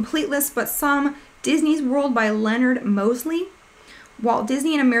 not a complete list, but some. Disney's World by Leonard Mosley. Walt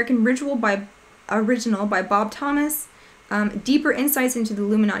Disney, An American Ritual by Bob Thomas. Deeper Insights into the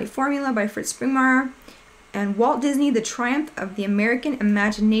Illuminati Formula by Fritz Springmeier. And Walt Disney, The Triumph of the American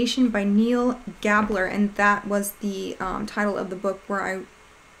Imagination by Neil Gabler. And that was the title of the book where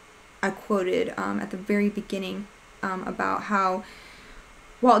I quoted at the very beginning about how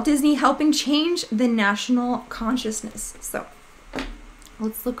Walt Disney helping change the national consciousness. So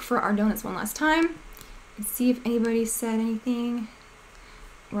let's look for our donuts one last time and see if anybody said anything.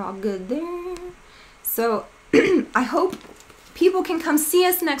 We're all good there. So I hope people can come see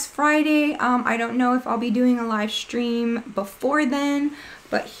us next Friday. I don't know if I'll be doing a live stream before then,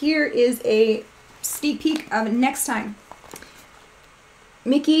 but here is a sneak peek of next time.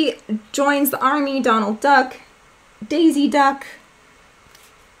 Mickey joins the army, Donald Duck, Daisy Duck,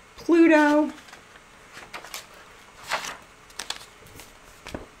 Pluto,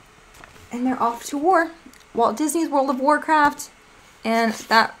 and they're off to war. Walt Disney's World of Warcraft, and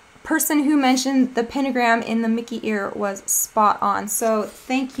that person who mentioned the pentagram in the Mickey ear was spot on. So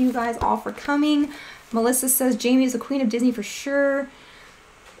thank you guys all for coming. Melissa says Jamie is the queen of Disney for sure.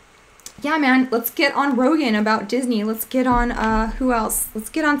 Yeah, man, let's get on Rogan about Disney. Let's get on, who else? Let's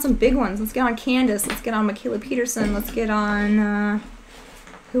get on some big ones. Let's get on Candace. Let's get on Michaela Peterson. Let's get on,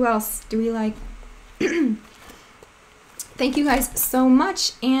 who else do we like? Thank you guys so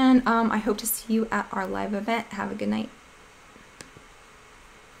much, and I hope to see you at our live event. Have a good night.